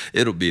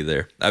 It'll be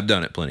there. I've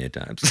done it plenty of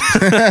times.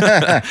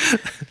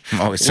 I'm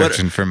always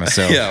searching for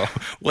myself. Yeah,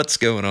 what's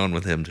going on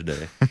with him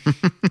today?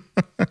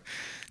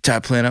 Try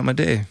planning out my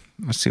day.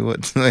 Let's see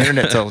what the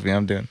internet tells me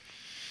I'm doing.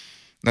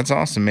 That's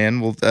awesome,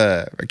 man. Well,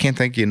 I can't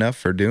thank you enough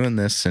for doing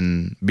this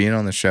and being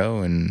on the show.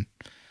 And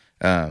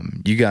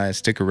you guys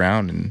stick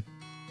around and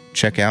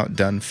check out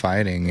Done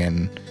Fighting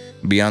and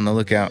be on the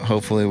lookout.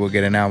 Hopefully we'll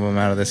get an album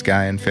out of this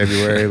guy in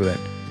February. But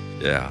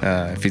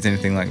if he's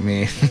anything like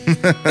me,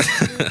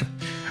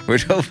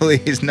 which hopefully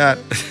he's not,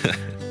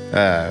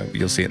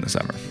 you'll see it in the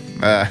summer.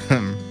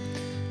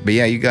 But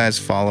yeah, you guys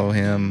follow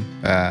him.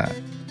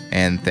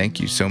 And thank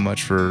you so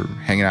much for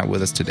hanging out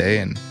with us today.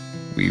 And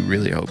we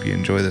really hope you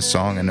enjoy this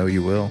song. I know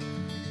you will.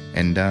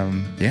 And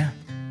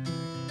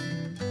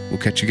we'll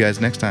catch you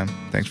guys next time.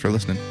 Thanks for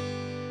listening.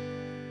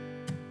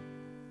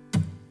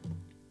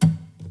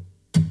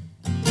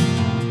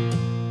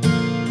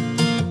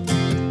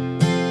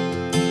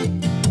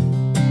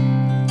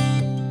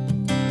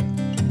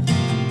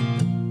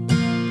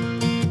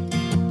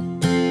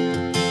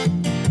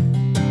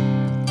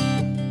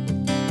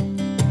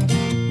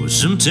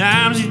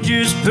 Sometimes you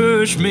just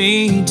push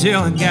me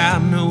till I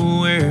got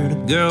nowhere to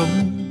go.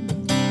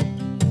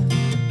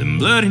 Them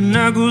bloody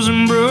knuckles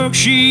and broke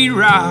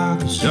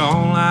sheetrock is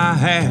all I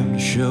have to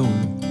show.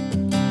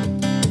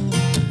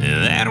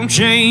 And that don't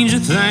change a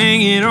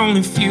thing, it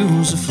only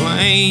fuels the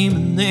flame.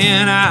 And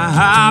then I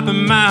hop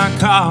in my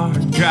car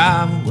and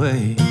drive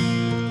away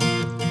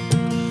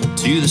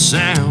to the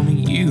sound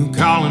of you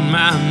calling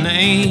my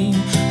name.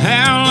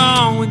 How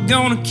long we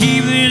gonna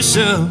keep this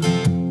up?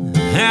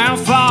 How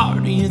far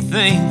do you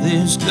think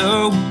this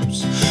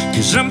goes?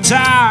 'Cause I'm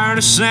tired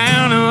of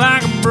sounding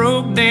like a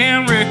broke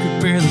down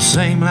record where the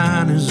same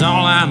line is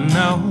all I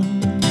know.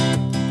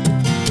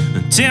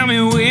 Tell me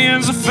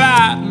when's the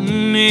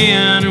fighting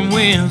end and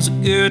when's the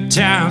good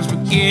times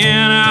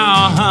begin?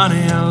 Oh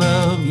honey, I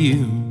love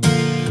you,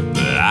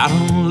 but I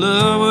don't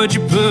love what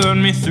you put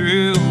me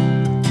through.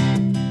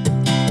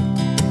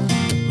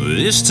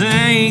 This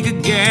tank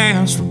of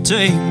gas will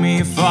take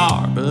me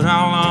far, but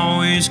I'll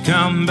always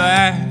come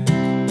back.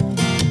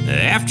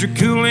 After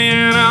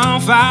cooling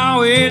off, I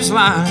always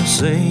lie and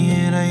say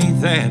it ain't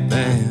that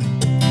bad.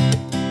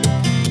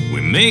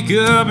 We make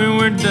up and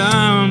we're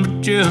done,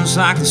 but just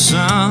like the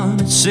sun,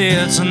 it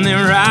sets and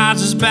then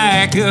rises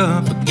back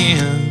up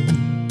again.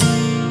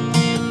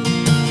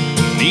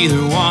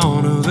 Neither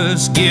one of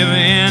us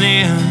giving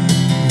in.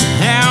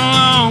 How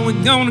long we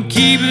gonna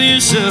keep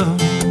this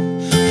up?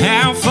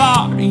 How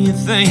far do you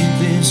think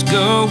this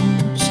goes?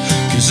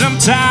 'Cause I'm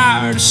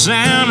tired of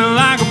sounding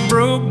like a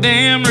broke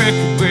down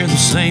record where the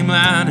same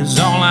line is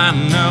all I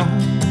know.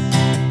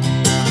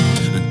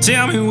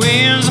 Tell me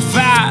when's the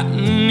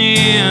fighting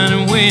end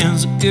and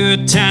when's the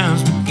good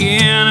times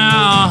begin?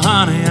 Oh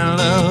honey, I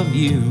love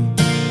you,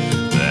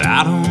 but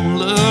I don't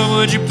love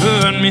what you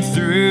put me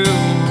through.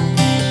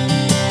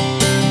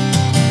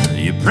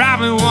 You're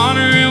probably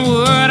wondering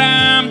what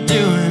I'm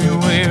doing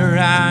and where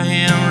I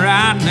am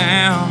right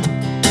now.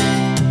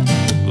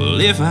 Well,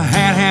 if I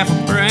had half a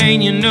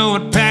brain, you know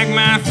I'd pack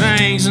my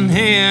things and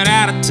head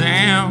out of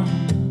town.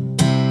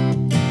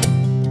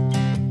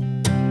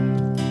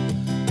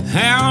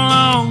 How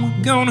long we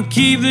gonna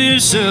keep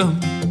this up?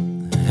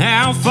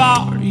 How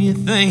far do you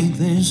think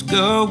this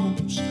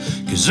goes?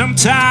 'Cause I'm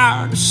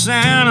tired of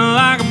sounding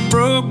like a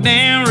broke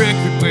down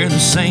record where the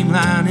same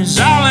line is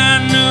all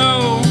I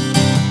know.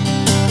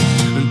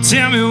 And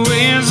tell me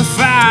when's the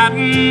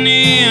fighting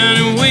end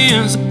and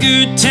when's the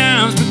good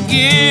times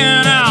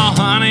begin. Oh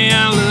honey,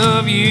 I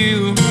love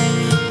you,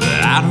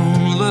 but I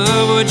don't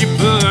love what you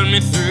put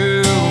me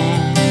through.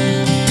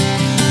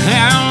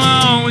 How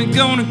long we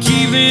gonna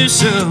keep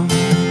this up?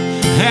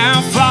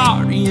 How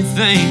far do you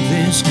think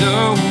this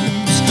goes?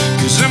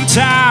 'Cause I'm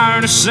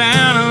tired of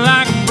sounding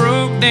like a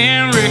broke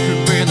down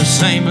record where the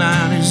same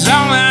line is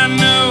all I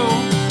know.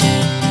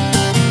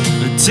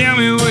 Tell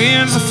me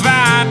when's the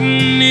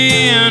fighting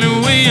end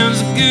and when's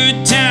the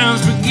good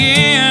times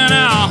begin.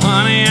 Oh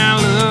honey, I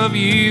love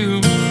you,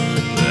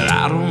 but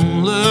I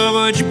don't love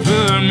what you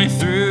put me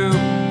through.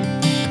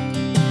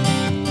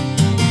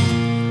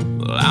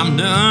 Well, I'm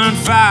done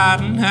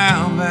fighting,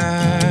 how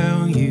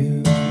about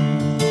you?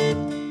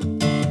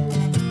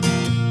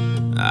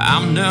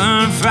 I'm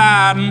done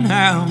fighting,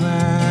 how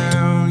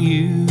about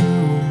you?